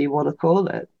 whatever you want to call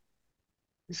it.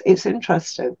 It's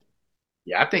interesting.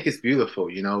 Yeah, I think it's beautiful,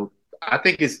 you know. I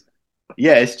think it's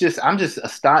yeah, it's just I'm just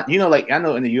astonished. You know, like I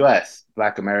know in the US,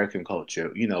 Black American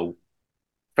culture, you know,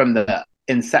 from the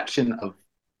inception of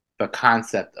the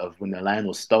concept of when the land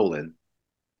was stolen,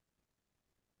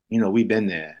 you know, we've been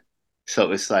there.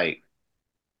 So it's like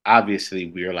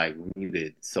obviously we're like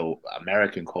rooted. So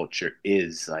American culture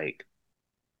is like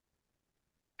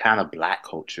kind of black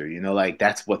culture, you know, like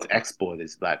that's what's exported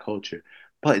is black culture.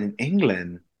 But in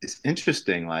England, it's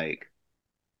interesting, like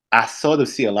I sort of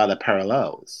see a lot of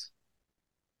parallels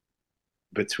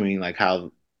between like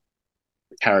how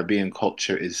Caribbean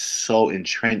culture is so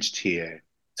entrenched here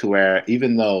to where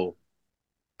even though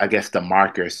I guess the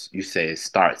markers you say it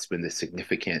starts when the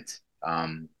significant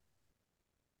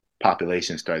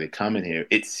population started coming here,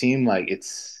 it seemed like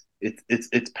it's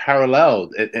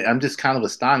paralleled. I'm just kind of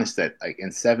astonished that like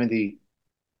in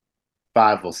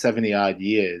 75 or 70 odd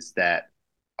years that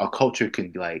a culture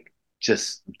can like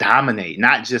just dominate,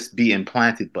 not just be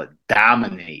implanted, but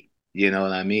dominate. You know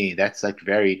what I mean? That's like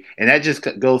very, and that just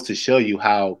goes to show you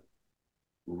how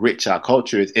rich our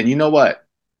culture is. And you know what?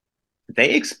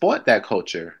 They export that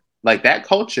culture. Like that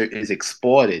culture is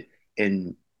exported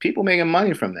and people making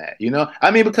money from that, you know?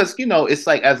 I mean, because, you know, it's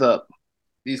like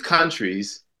these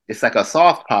countries, it's like a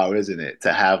soft power, isn't it?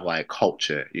 To have like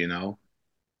culture, you know?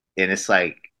 And it's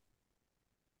like,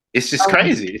 it's just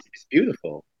crazy. It's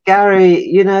beautiful. Gary,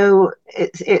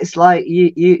 it's like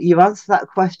you answer that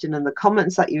question, and the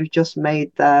comments that you've just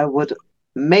made there would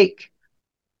make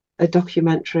a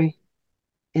documentary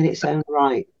in its own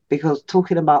right. Because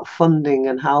talking about funding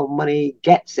and how money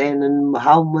gets in and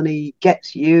how money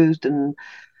gets used and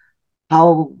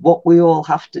how what we all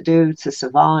have to do to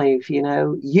survive,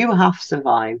 you have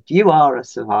survived. You are a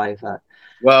survivor.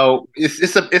 Well,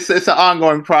 it's an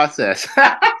ongoing process.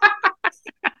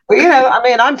 But I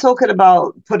mean, I'm talking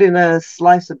about putting a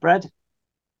slice of bread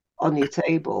on your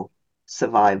table,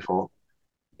 survival.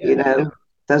 Yeah, You know,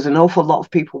 there's an awful lot of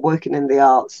people working in the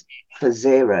arts for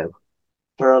zero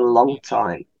for a long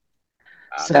time.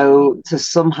 absolutely. So to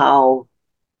somehow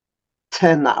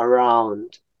turn that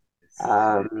around, It's,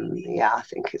 yeah, I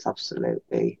think it's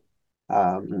absolutely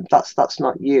that's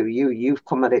not you. You've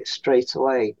come at it straight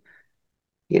away.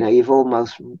 You've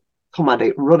almost come at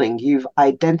it running. You've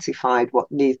identified what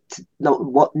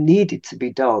needed to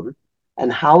be done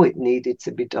and how it needed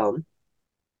to be done,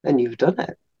 and you've done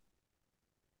it.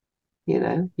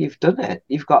 You've done it.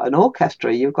 You've got an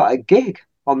orchestra. You've got a gig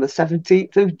on the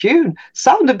 17th of June.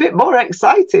 Sound a bit more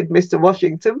excited, Mr.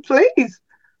 Washington, please.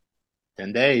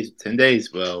 10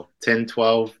 days. Well, 10,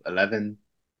 12, 11,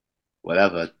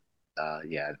 whatever.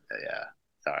 Yeah.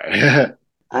 Sorry.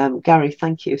 Gary,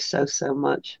 thank you so, so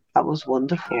much. That was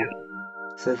wonderful.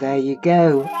 So there you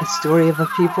go, a story of a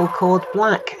people called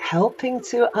Black, helping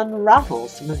to unravel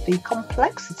some of the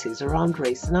complexities around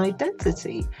race and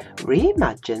identity,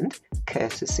 reimagined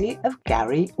courtesy of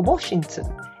Gary Washington,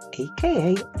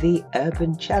 aka the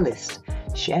Urban Cellist,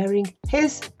 sharing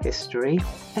his history,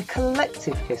 a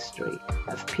collective history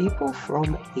of people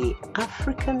from the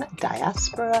African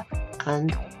diaspora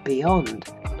and beyond.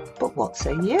 But what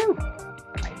say you?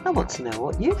 I want to know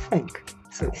what you think.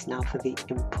 So it's now for the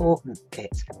important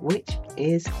bit, which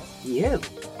is you.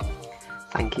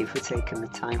 Thank you for taking the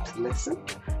time to listen.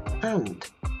 And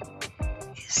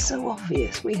it's so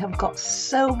obvious. We have got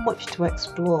so much to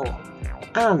explore.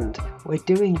 And we're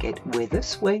doing it with a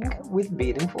swing, with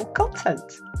meaningful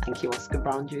content. Thank you, Oscar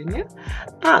Brown Jr.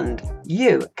 And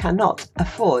you cannot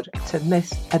afford to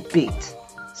miss a beat.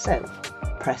 So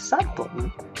press that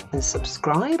button and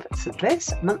subscribe to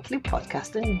this monthly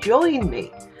podcast and join me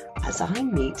as I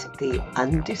meet the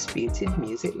undisputed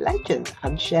music legends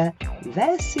and share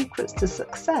their secrets to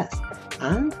success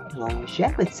and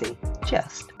longevity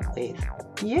just with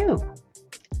you.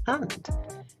 And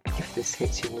if this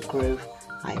hits your groove,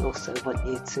 I also want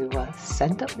you to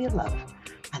send up your love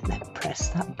and then press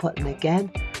that button again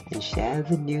and share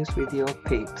the news with your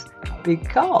peeps,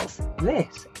 because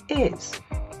this is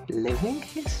living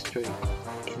history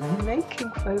in the making,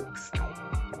 folks.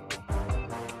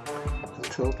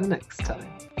 Until the next time.